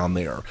haul down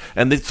there.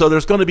 And so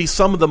there's going to be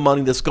some of the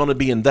money that's going to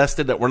be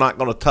invested that we're not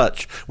going to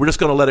touch. We're just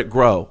going to let it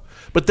grow.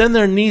 But then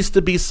there needs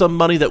to be some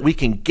money that we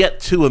can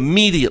get to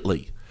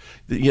immediately.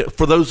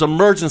 for those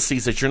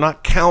emergencies that you're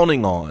not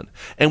counting on.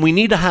 And we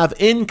need to have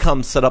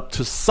income set up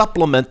to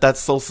supplement that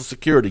Social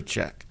Security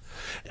check.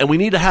 And we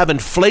need to have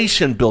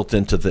inflation built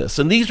into this.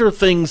 And these are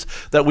things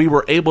that we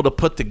were able to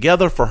put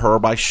together for her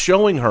by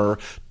showing her,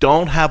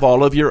 don't have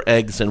all of your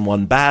eggs in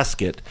one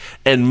basket.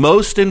 And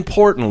most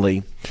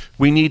importantly,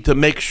 we need to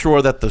make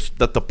sure that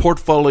the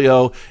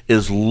portfolio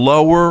is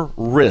lower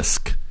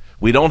risk.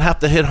 We don't have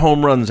to hit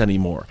home runs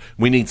anymore.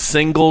 We need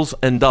singles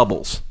and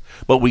doubles.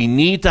 But we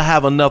need to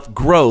have enough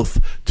growth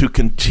to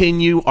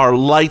continue our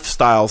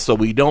lifestyle so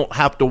we don't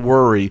have to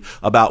worry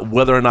about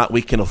whether or not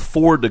we can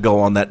afford to go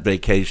on that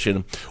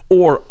vacation,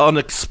 or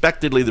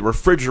unexpectedly the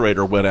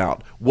refrigerator went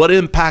out. What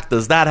impact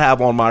does that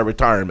have on my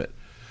retirement?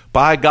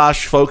 By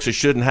gosh, folks, it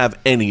shouldn't have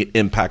any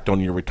impact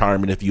on your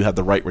retirement if you have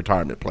the right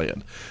retirement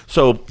plan.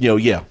 So,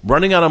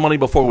 running out of money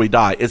before we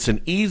die, it's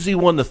an easy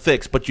one to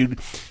fix, but you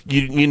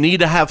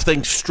need to have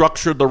things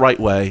structured the right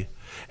way.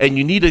 And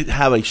you need to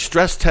have a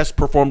stress test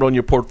performed on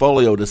your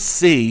portfolio to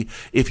see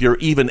if you're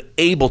even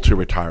able to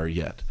retire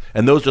yet.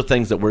 And those are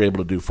things that we're able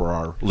to do for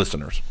our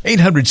listeners.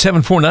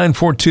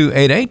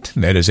 800-749-4288.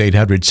 That is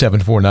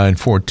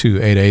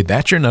 800-749-4288.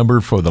 That's your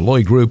number for the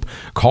Lloyd Group.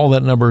 Call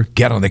that number,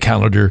 get on the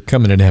calendar,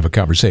 come in and have a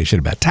conversation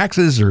about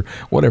taxes or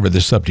whatever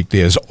the subject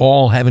is,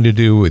 all having to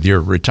do with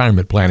your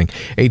retirement planning.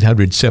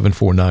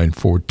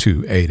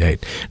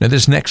 800-749-4288. Now,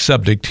 this next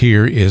subject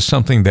here is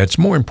something that's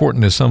more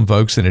important to some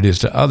folks than it is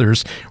to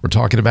others. We're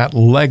talking about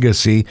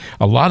legacy.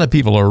 A lot of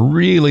people are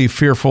really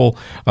fearful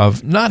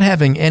of not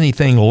having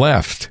anything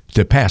left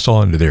to pass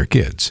on to their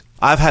kids.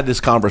 I've had this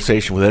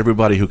conversation with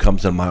everybody who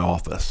comes in my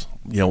office.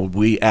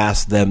 We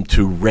ask them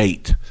to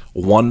rate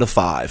 1 to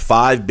 5.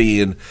 5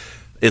 being,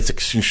 it's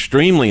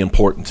extremely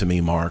important to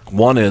me, Mark.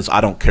 1 is, I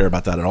don't care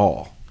about that at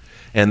all.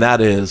 And that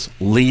is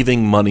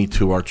leaving money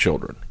to our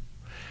children.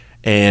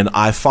 And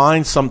I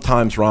find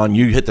sometimes, Ron,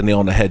 you hit the nail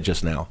on the head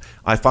just now.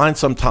 I find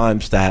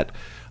sometimes that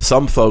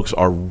some folks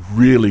are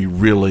really,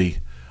 really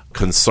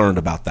concerned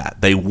about that.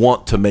 They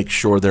want to make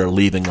sure they're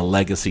leaving a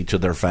legacy to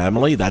their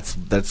family.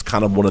 That's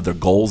kind of one of their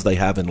goals they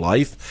have in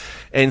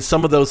life. And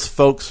some of those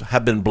folks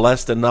have been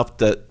blessed enough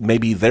that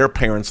maybe their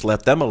parents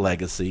left them a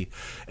legacy,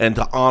 and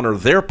to honor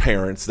their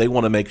parents, they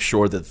want to make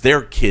sure that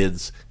their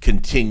kids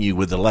continue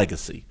with the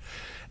legacy.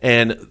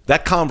 And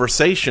that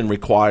conversation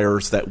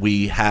requires that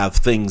we have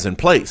things in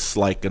place,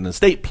 like an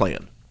estate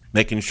plan,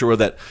 making sure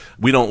that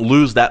we don't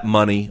lose that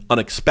money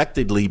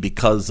unexpectedly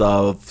because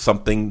of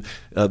something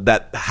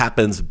that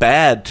happens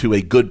bad to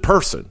a good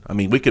person. I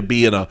mean, we could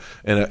be in a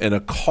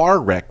car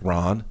wreck,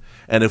 Ron,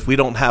 and if we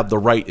don't have the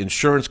right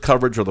insurance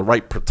coverage or the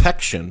right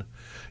protection,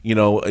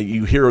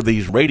 you hear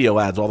these radio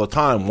ads all the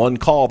time, one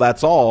call,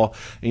 that's all.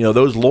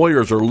 Those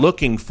lawyers are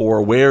looking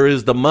for, where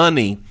is the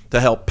money to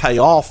help pay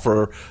off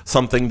for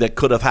something that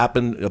could have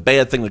happened, a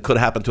bad thing that could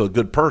have happened to a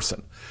good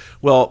person.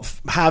 Well,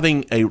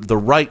 having the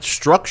right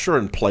structure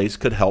in place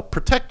could help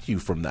protect you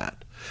from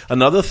that.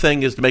 Another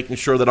thing is making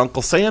sure that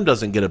Uncle Sam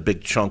doesn't get a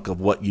big chunk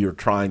of what you're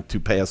trying to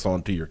pass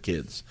on to your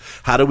kids.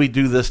 How do we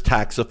do this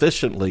tax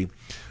efficiently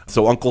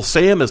so Uncle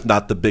Sam is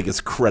not the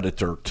biggest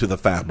creditor to the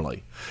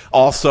family?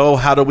 Also,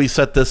 how do we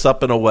set this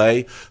up in a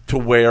way to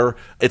where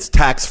it's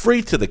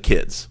tax-free to the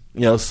kids?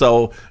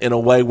 So in a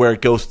way where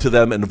it goes to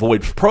them and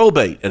avoids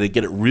probate, and they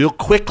get it real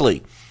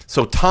quickly.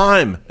 So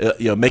time,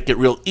 make it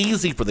real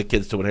easy for the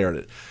kids to inherit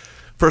it.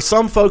 For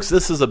some folks,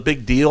 this is a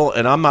big deal,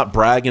 and I'm not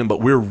bragging,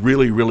 but we're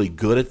really, really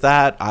good at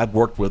that. I've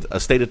worked with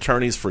estate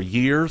attorneys for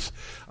years.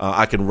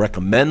 I can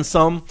recommend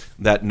some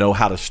that know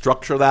how to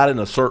structure that in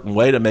a certain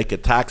way to make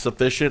it tax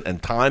efficient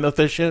and time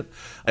efficient,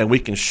 and we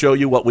can show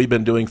you what we've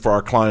been doing for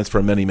our clients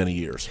for many, many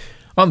years.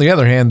 On the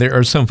other hand, there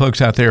are some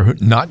folks out there,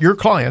 not your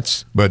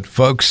clients, but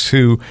folks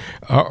who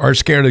are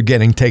scared of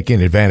getting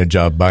taken advantage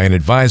of by an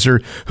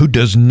advisor who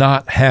does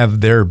not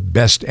have their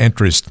best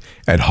interest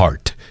at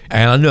heart.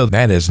 And I know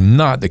that is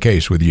not the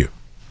case with you.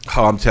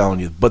 Oh, I'm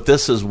telling you. But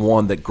this is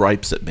one that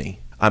gripes at me.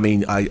 I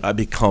mean, I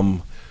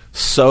become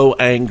so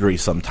angry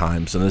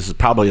sometimes, and this is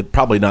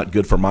probably not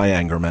good for my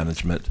anger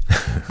management.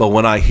 But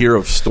when I hear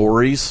of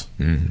stories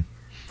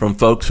from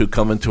folks who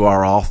come into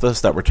our office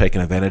that were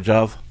taken advantage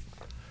of,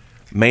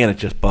 man, it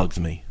just bugs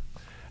me.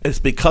 It's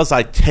because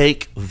I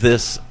take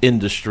this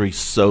industry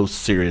so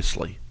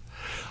seriously.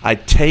 I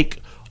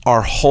take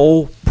our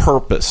whole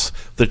purpose,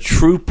 the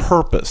true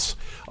purpose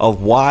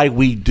of why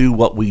we do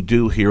what we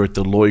do here at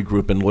the Lloyd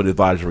Group and Lloyd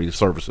Advisory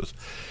Services.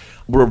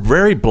 We're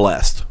very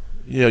blessed.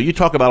 You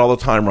talk about all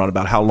the time, Ron,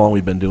 about how long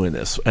we've been doing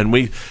this, and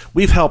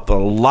we've helped a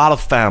lot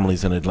of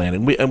families in Atlanta,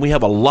 and we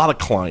have a lot of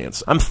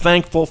clients. I'm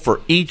thankful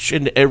for each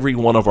and every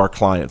one of our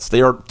clients.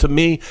 They are, to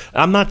me,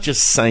 I'm not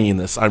just saying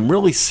this, I'm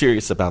really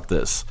serious about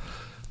this.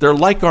 They're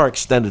like our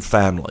extended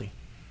family.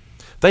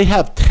 They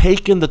have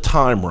taken the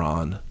time,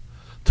 Ron,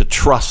 to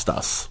trust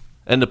us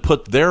and to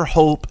put their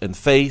hope and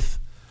faith,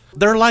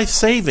 their life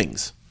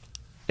savings,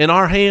 in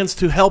our hands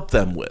to help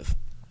them with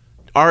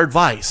our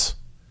advice.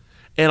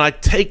 And I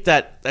take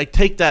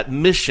that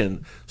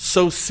mission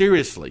so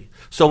seriously.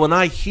 So when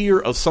I hear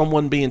of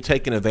someone being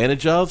taken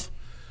advantage of,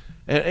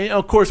 and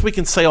of course we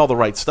can say all the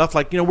right stuff,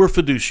 like, we're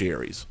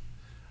fiduciaries.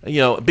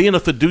 Being a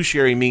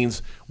fiduciary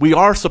means we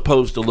are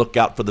supposed to look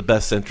out for the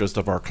best interest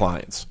of our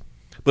clients.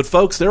 But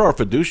folks, there are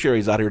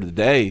fiduciaries out here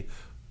today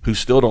who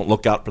still don't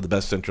look out for the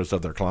best interest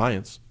of their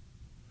clients.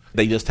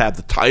 They just have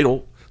the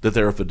title that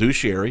they're a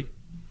fiduciary,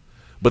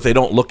 but they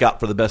don't look out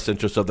for the best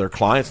interest of their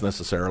clients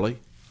necessarily.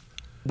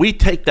 We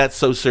take that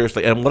so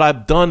seriously. And what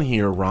I've done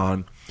here,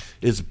 Ron,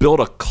 is build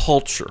a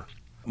culture.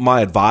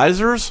 My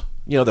advisors,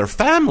 they're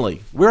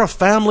family. We're a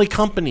family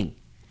company.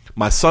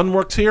 My son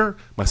works here.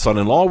 My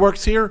son-in-law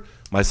works here.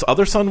 My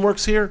other son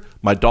works here.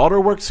 My daughter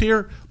works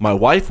here. My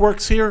wife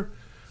works here.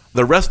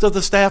 The rest of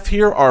the staff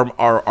here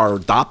are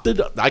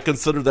adopted. I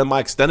consider them my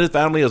extended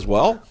family as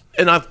well.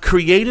 And I've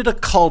created a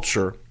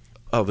culture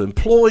of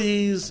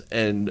employees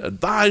and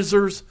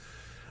advisors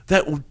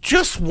that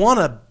just want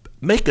to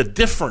make a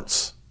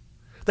difference.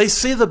 They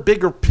see the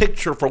bigger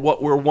picture for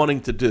what we're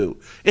wanting to do.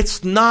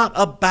 It's not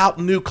about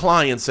new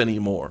clients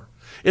anymore.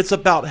 It's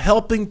about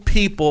helping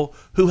people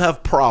who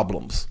have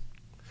problems.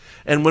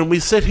 And when we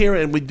sit here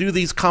and we do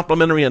these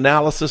complimentary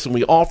analysis and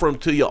we offer them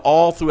to you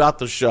all throughout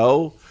the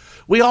show,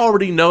 we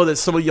already know that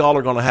some of y'all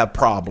are going to have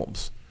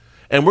problems.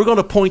 And we're going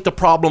to point the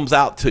problems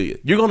out to you.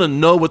 You're going to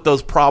know what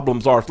those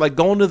problems are. It's like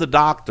going to the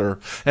doctor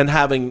and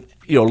having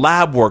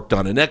lab work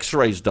done and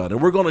x-rays done.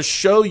 And we're going to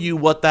show you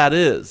what that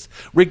is,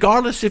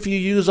 regardless if you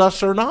use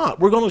us or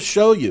not. We're going to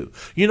show you.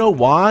 You know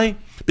why?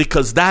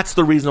 Because that's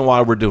the reason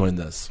why we're doing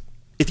this.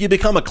 If you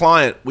become a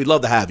client, we'd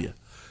love to have you.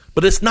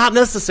 But it's not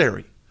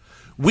necessary.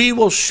 We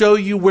will show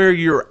you where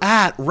you're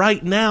at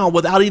right now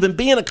without even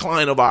being a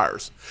client of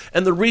ours.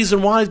 And the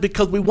reason why is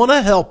because we want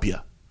to help you.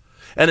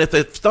 And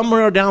if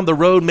somewhere down the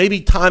road,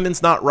 maybe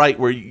timing's not right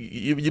where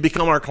you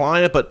become our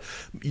client, but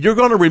you're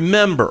going to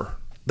remember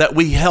that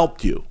we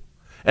helped you.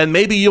 And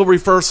maybe you'll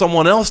refer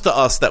someone else to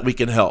us that we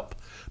can help.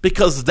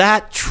 Because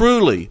that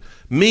truly,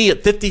 me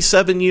at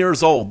 57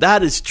 years old,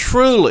 that is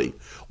truly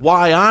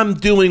why I'm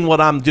doing what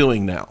I'm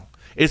doing now.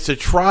 It's to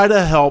try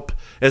to help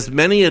as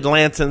many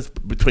Atlantans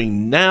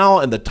between now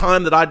and the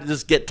time that I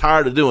just get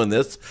tired of doing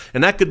this.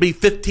 And that could be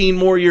 15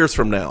 more years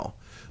from now.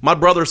 My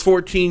brother's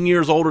 14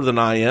 years older than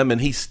I am, and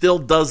he still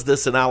does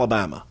this in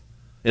Alabama,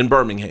 in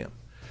Birmingham.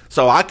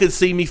 So I could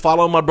see me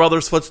following my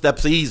brother's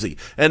footsteps easy.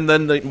 And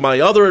then my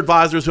other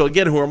advisors, who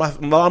are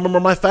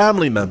my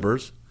family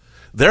members,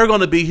 they're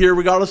going to be here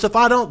regardless if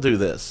I don't do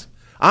this.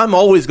 I'm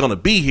always going to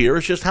be here.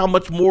 It's just how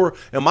much more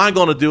am I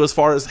going to do as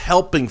far as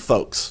helping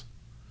folks.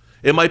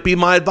 It might be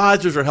my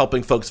advisors are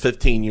helping folks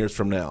 15 years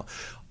from now.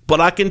 But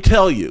I can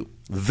tell you,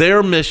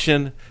 their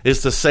mission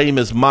is the same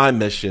as my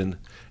mission,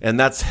 and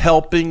that's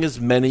helping as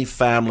many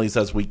families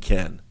as we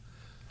can.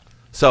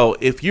 So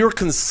if you're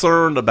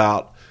concerned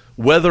about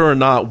whether or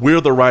not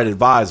we're the right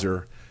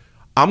advisor,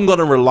 I'm going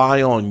to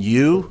rely on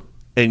you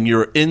and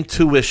your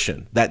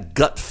intuition, that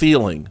gut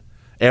feeling.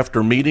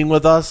 After meeting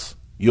with us,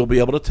 you'll be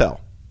able to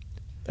tell.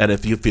 And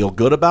if you feel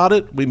good about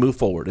it, we move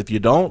forward. If you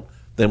don't,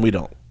 then we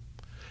don't.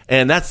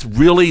 And that's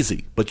real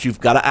easy, but you've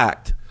got to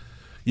act.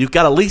 You've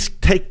got to at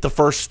least take the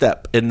first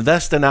step.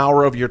 Invest an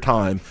hour of your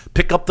time.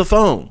 Pick up the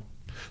phone.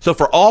 So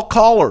for all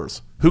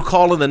callers who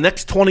call in the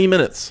next 20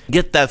 minutes,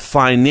 get that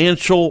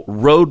financial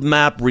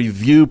roadmap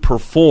review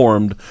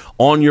performed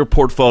on your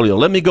portfolio.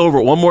 Let me go over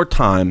it one more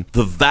time.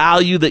 The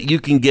value that you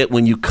can get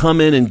when you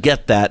come in and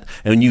get that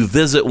and you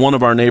visit one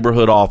of our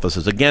neighborhood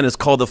offices. Again, it's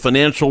called the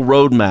Financial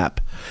Roadmap.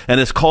 And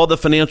it's called the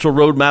Financial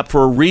Roadmap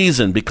for a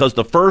reason, because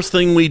the first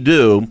thing we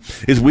do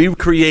is we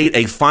create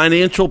a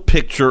financial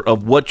picture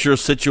of what your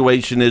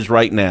situation is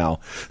right now.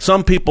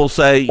 Some people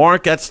say,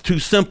 Mark, that's too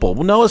simple.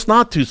 Well, no, it's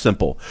not too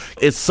simple.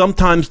 It's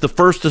sometimes the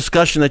first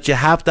discussion that you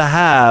have to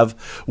have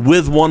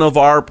with one of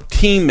our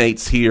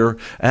teammates here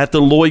at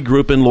the Lloyd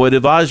Group and Lloyd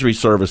Advisory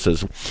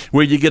Services,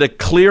 where you get a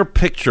clear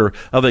picture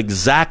of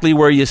exactly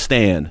where you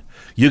stand.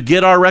 You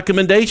get our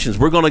recommendations.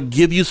 We're going to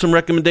give you some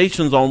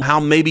recommendations on how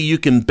maybe you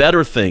can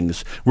better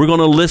things. We're going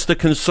to list the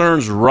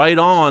concerns right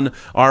on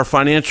our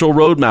financial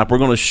roadmap. We're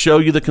going to show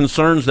you the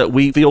concerns that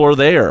we feel are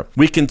there.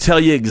 We can tell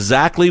you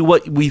exactly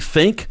what we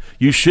think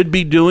you should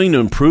be doing to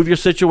improve your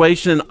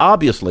situation. And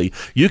obviously,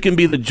 you can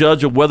be the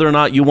judge of whether or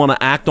not you want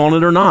to act on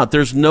it or not.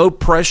 There's no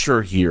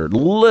pressure here.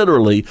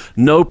 Literally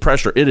no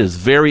pressure. It is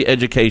very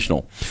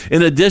educational.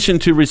 In addition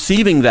to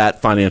receiving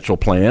that financial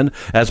plan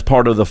as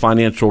part of the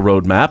financial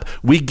roadmap,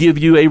 we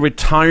give you a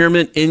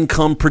retirement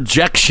income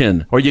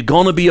projection. Are you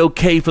going to be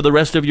okay for the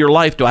rest of your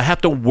life? Do I have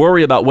to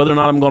worry about whether or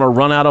not I'm going to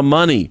run out of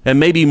money?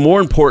 And maybe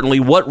more importantly,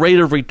 what rate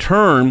of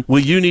return will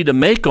you need to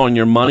make on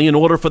your money in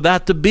order for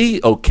that to be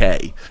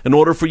okay? In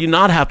order for you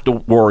not have to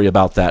worry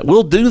about that.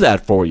 We'll do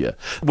that for you.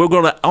 We're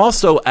going to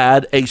also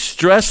add a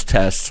stress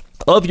test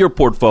of your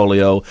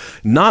portfolio,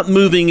 not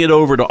moving it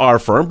over to our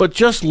firm, but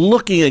just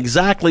looking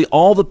exactly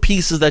all the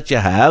pieces that you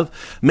have,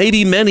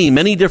 maybe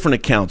many different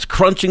accounts,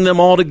 crunching them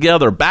all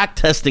together, back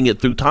testing it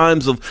through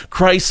times of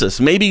crisis,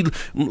 maybe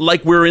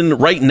like we're in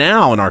right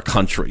now in our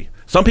country.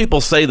 Some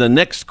people say the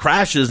next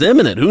crash is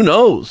imminent. Who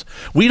knows?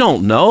 We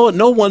don't know.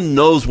 No one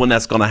knows when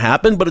that's going to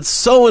happen, but it's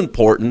so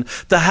important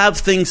to have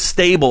things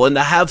stable and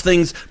to have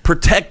things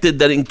protected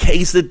that in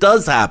case it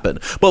does happen.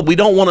 But we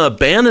don't want to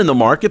abandon the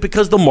market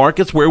because the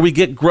market's where we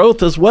get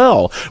growth as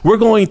well. We're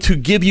going to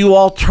give you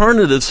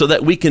alternatives so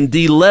that we can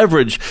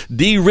deleverage,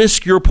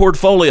 de-risk your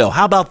portfolio.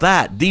 How about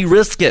that?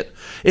 De-risk it.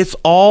 It's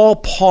all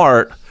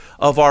part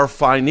of our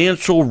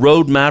financial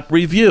roadmap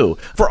review.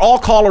 For all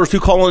callers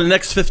who call in the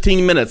next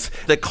 15 minutes,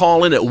 that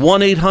call in at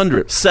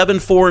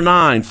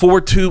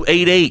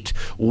 1-800-749-4288,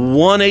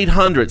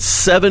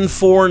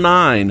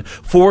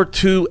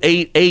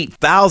 1-800-749-4288.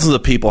 Thousands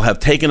of people have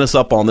taken us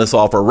up on this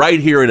offer right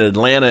here in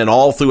Atlanta and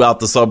all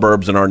throughout the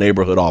suburbs in our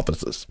neighborhood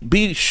offices.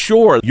 Be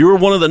sure you're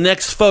one of the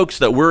next folks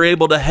that we're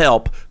able to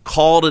help.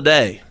 Call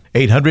today.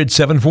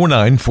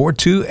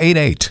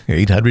 800-749-4288.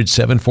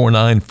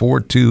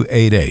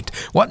 800-749-4288.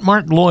 What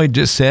Mark Lloyd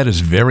just said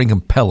is very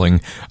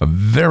compelling, a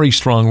very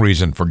strong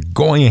reason for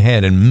going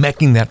ahead and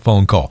making that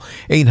phone call.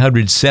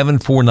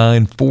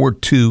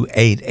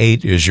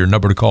 800-749-4288 is your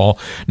number to call.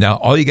 Now,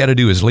 all you got to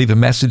do is leave a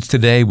message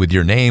today with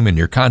your name and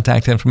your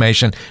contact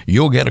information.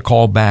 You'll get a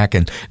call back,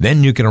 and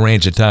then you can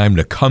arrange a time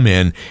to come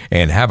in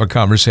and have a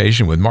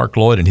conversation with Mark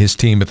Lloyd and his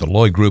team at the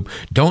Lloyd Group.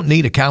 Don't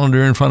need a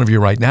calendar in front of you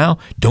right now.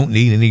 Don't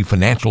need any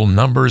financial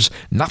numbers,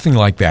 nothing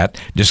like that.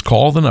 Just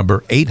call the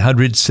number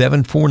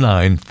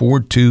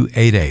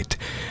 800-749-4288.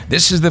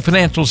 This is the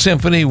Financial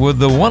Symphony with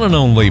the one and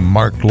only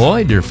Mark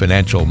Lloyd, your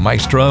financial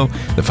maestro,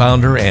 the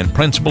founder and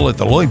principal at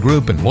the Lloyd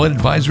Group and Lloyd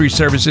Advisory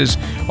Services.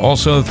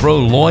 Also throw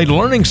Lloyd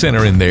Learning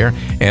Center in there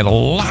and a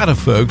lot of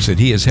folks that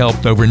he has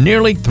helped over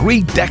nearly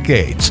 3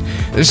 decades.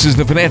 This is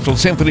the Financial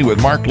Symphony with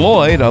Mark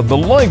Lloyd of the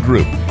Lloyd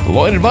Group, the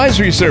Lloyd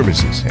Advisory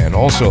Services, and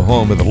also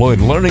home of the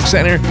Lloyd Learning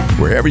Center.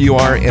 Wherever you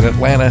are in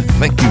Atlanta,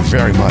 thank you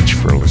very much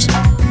for listening.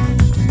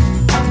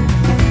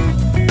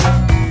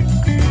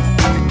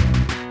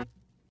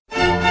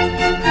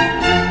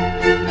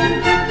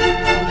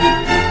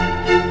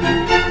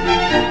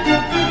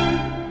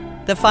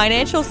 The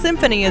Financial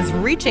Symphony is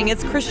reaching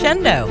its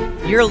crescendo.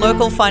 Your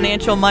local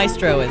financial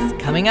maestro is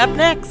coming up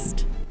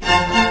next.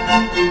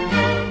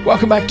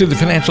 Welcome back to the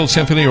Financial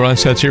Symphony. Ron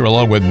Sutz here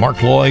along with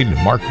Mark Lloyd.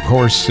 Mark, of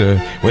course,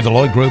 with the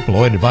Lloyd Group,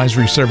 Lloyd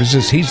Advisory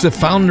Services. He's the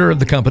founder of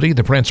the company,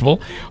 the principal,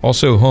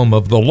 also home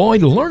of the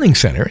Lloyd Learning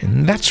Center.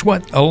 And that's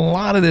what a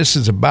lot of this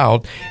is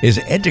about, is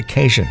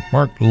education.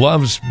 Mark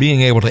loves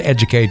being able to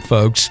educate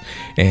folks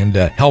and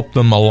help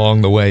them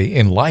along the way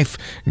in life,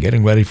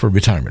 getting ready for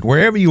retirement.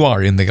 Wherever you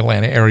are in the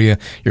Atlanta area,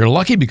 you're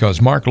lucky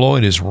because Mark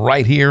Lloyd is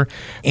right here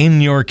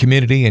in your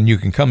community, and you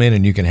can come in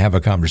and you can have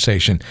a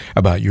conversation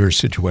about your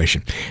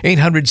situation.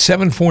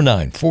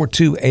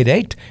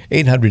 800-749-4288,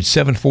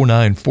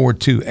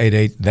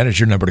 800-749-4288. That is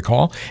your number to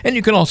call, and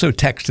you can also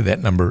text to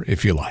that number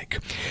if you like.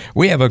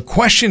 We have a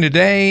question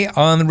today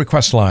on the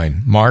request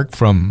line, Mark,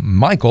 from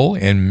Michael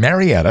in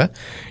Marietta.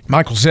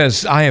 Michael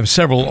says, I have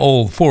several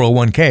old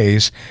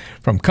 401ks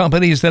from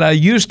companies that I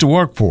used to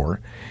work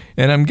for,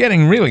 and I'm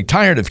getting really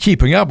tired of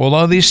keeping up with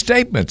all these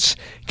statements.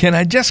 Can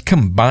I just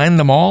combine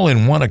them all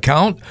in one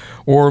account?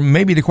 Or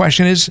maybe the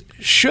question is,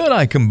 should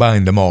I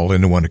combine them all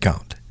into one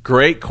account?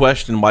 Great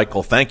question,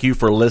 Michael. Thank you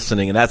for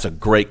listening, and that's a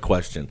great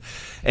question.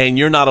 And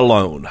you're not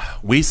alone.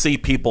 We see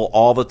people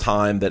all the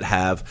time that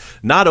have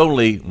not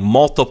only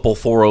multiple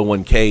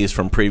 401ks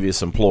from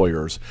previous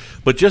employers,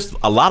 but just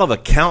a lot of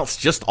accounts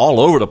just all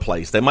over the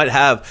place. They might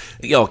have,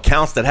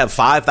 accounts that have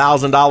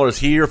 $5,000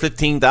 here,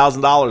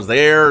 $15,000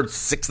 there,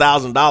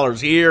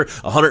 $6,000 here,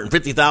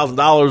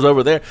 $150,000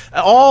 over there,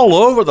 all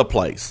over the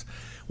place.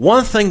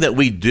 One thing that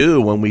we do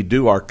when we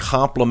do our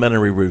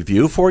complimentary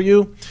review for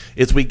you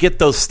is we get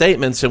those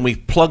statements and we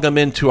plug them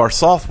into our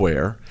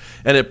software,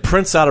 and it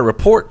prints out a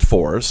report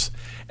for us,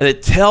 and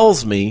it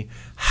tells me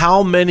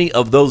how many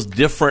of those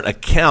different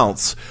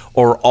accounts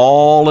are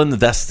all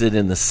invested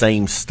in the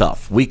same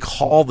stuff. We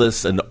call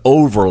this an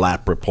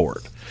overlap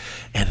report.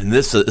 And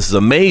this is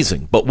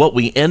amazing. But what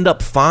we end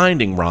up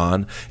finding,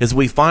 Ron, is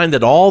we find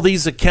that all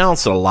these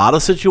accounts, in a lot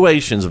of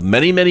situations,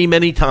 many, many,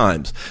 many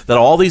times, that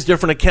all these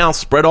different accounts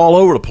spread all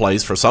over the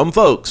place for some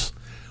folks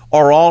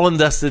are all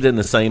invested in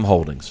the same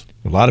holdings.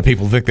 A lot of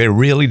people think they're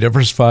really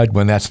diversified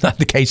when that's not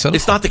the case at all.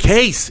 It's not the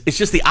case. It's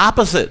just the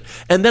opposite.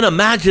 And then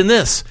imagine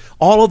this.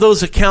 All of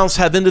those accounts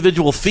have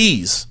individual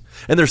fees.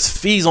 And there's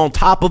fees on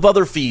top of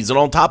other fees and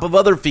on top of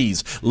other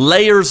fees,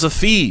 layers of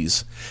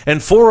fees. And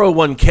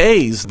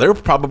 401ks, they're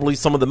probably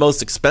some of the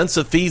most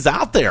expensive fees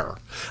out there.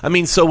 I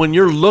mean, so when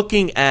you're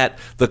looking at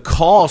the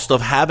cost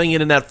of having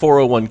it in that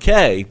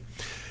 401k,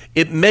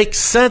 it makes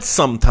sense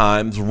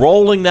sometimes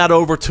rolling that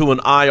over to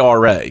an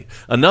IRA.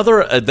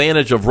 Another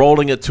advantage of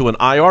rolling it to an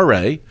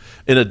IRA,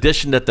 in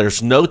addition that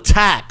there's no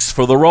tax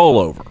for the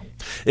rollover,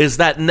 is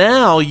that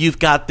now you've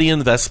got the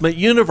investment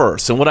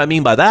universe. And what I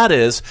mean by that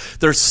is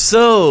there's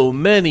so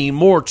many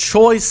more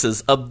choices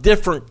of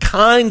different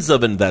kinds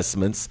of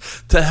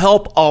investments to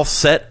help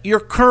offset your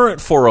current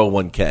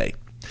 401k.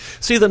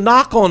 See, the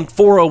knock on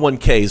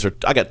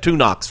 401ks, I got 2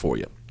 knocks for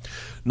you.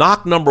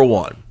 Knock number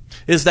 1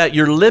 is that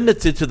you're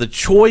limited to the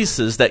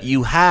choices that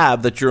you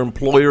have that your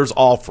employer's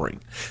offering.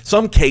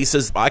 Some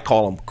cases, I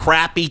call them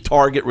crappy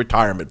target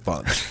retirement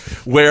funds,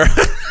 where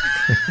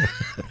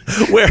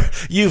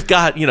you've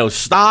got,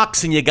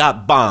 stocks and you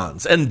got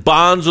bonds, and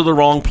bonds are the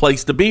wrong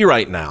place to be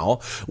right now.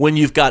 When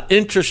you've got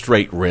interest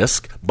rate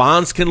risk,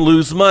 bonds can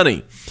lose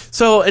money.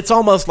 So it's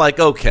almost like,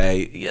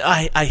 okay,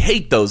 I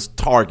hate those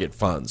target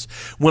funds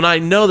when I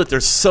know that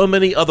there's so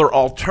many other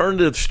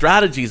alternative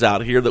strategies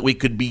out here that we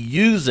could be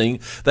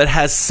using that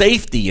has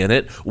safety in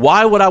it.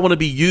 Why would I want to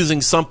be using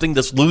something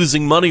that's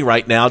losing money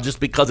right now just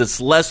because it's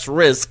less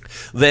risk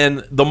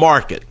than the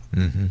market?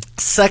 Mm-hmm.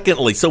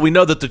 Secondly, so we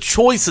know that the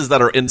choices that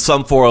are in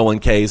some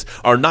 401ks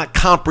are not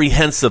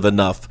comprehensive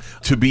enough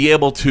to be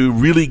able to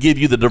really give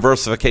you the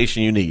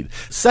diversification you need.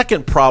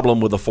 Second problem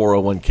with a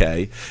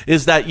 401k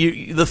is that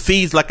the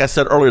fees, like I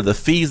said earlier, the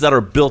fees that are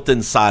built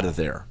inside of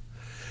there.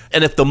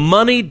 And if the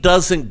money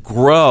doesn't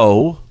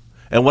grow,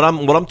 and what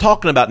I'm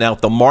talking about now, if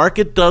the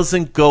market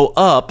doesn't go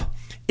up,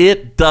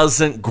 it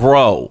doesn't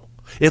grow.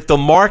 If the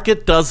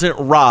market doesn't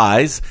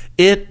rise,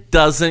 it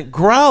doesn't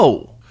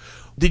grow.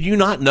 Did you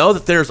not know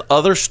that there's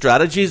other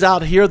strategies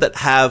out here that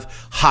have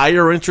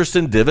higher interest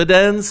and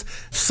dividends,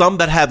 some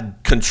that have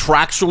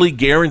contractually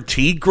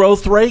guaranteed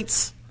growth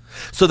rates?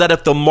 So that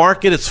if the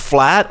market is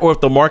flat or if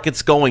the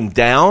market's going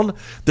down,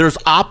 there's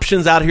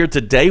options out here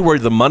today where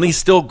the money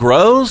still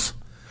grows?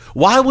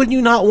 Why would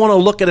you not want to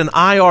look at an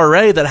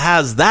IRA that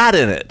has that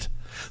in it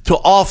to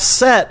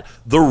offset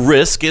the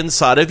risk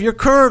inside of your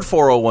current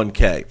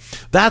 401k?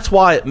 That's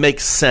why it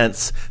makes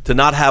sense to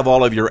not have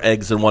all of your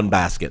eggs in one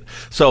basket.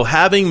 So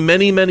having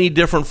many, many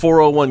different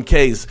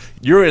 401ks,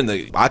 you're in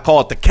I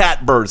call it the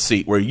catbird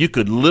seat, where you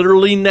could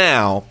literally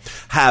now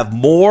have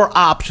more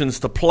options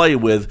to play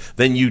with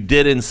than you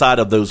did inside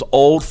of those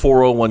old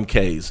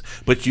 401ks.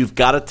 But you've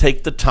got to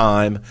take the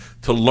time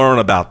to learn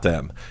about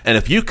them. And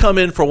if you come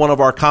in for one of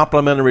our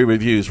complimentary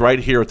reviews right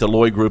here at the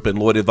Lloyd Group and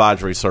Lloyd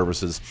Advisory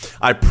Services,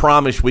 I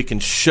promise we can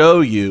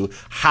show you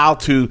how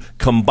to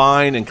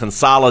combine and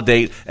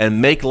consolidate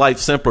and make life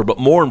simpler, but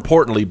more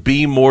importantly,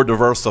 be more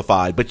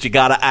diversified. But you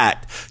got to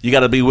act. You got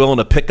to be willing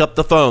to pick up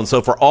the phone.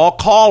 So for all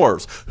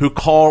callers who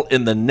call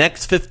in the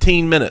next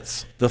 15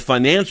 minutes, the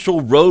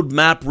Financial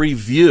Roadmap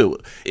Review.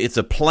 It's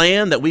a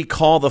plan that we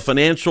call the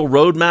Financial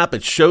Roadmap.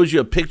 It shows you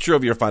a picture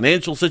of your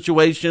financial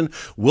situation.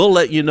 We'll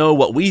let you know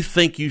what we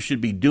think you should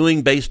be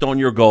doing based on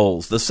your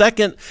goals. The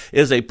second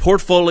is a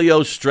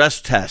portfolio stress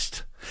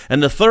test.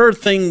 And the third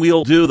thing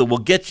we'll do that will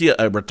get you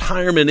a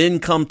retirement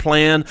income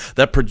plan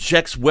that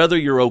projects whether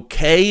you're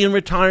okay in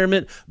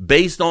retirement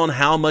based on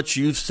how much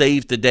you've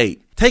saved to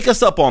date. Take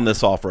us up on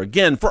this offer.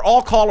 Again, for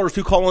all callers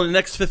who call in the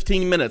next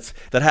 15 minutes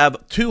that have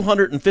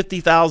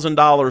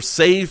 $250,000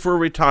 saved for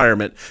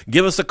retirement,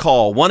 give us a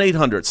call,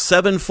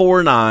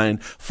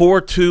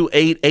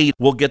 1-800-749-4288.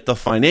 We'll get the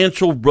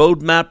Financial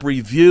Roadmap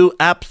Review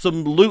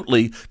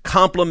absolutely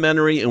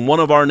complimentary in one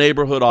of our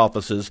neighborhood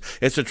offices.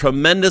 It's a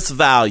tremendous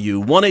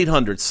value.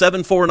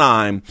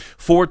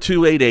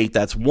 1-800-749-4288.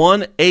 That's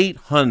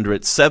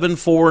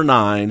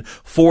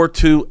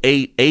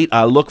 1-800-749-4288.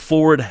 I look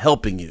forward to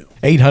helping you.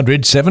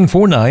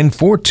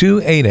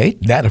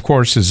 800-749-4288. That, of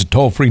course, is a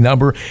toll-free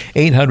number,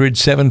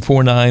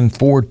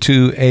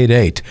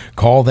 800-749-4288.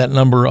 Call that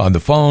number on the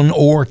phone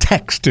or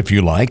text if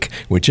you like,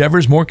 whichever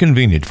is more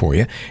convenient for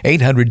you,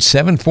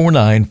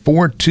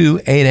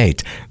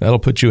 800-749-4288. That'll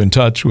put you in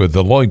touch with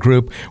the Lloyd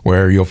Group,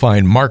 where you'll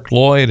find Mark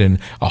Lloyd and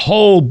a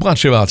whole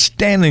bunch of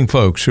outstanding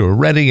folks who are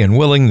ready and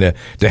willing to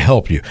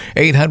help you.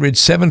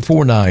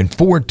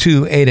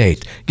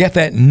 800-749-4288. Get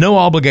that no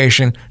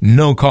obligation,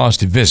 no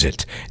cost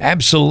visit.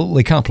 Absolutely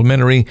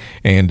complimentary,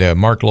 and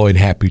Mark Lloyd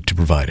happy to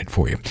provide it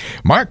for you.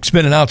 Mark, it's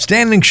been an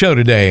outstanding show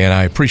today, and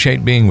I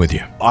appreciate being with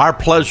you. Our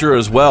pleasure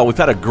as well. We've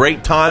had a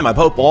great time. I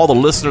hope all the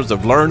listeners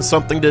have learned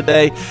something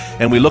today,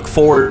 and we look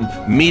forward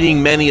to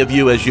meeting many of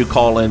you as you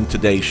call in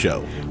today's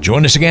show.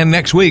 Join us again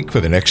next week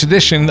for the next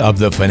edition of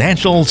the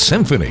Financial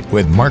Symphony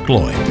with Mark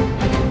Lloyd.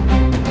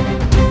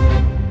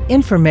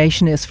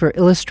 Information is for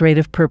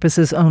illustrative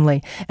purposes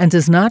only and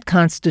does not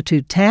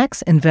constitute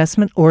tax,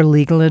 investment, or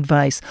legal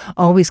advice.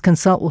 Always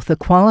consult with a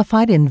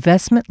qualified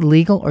investment,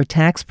 legal, or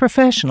tax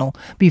professional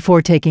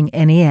before taking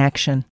any action.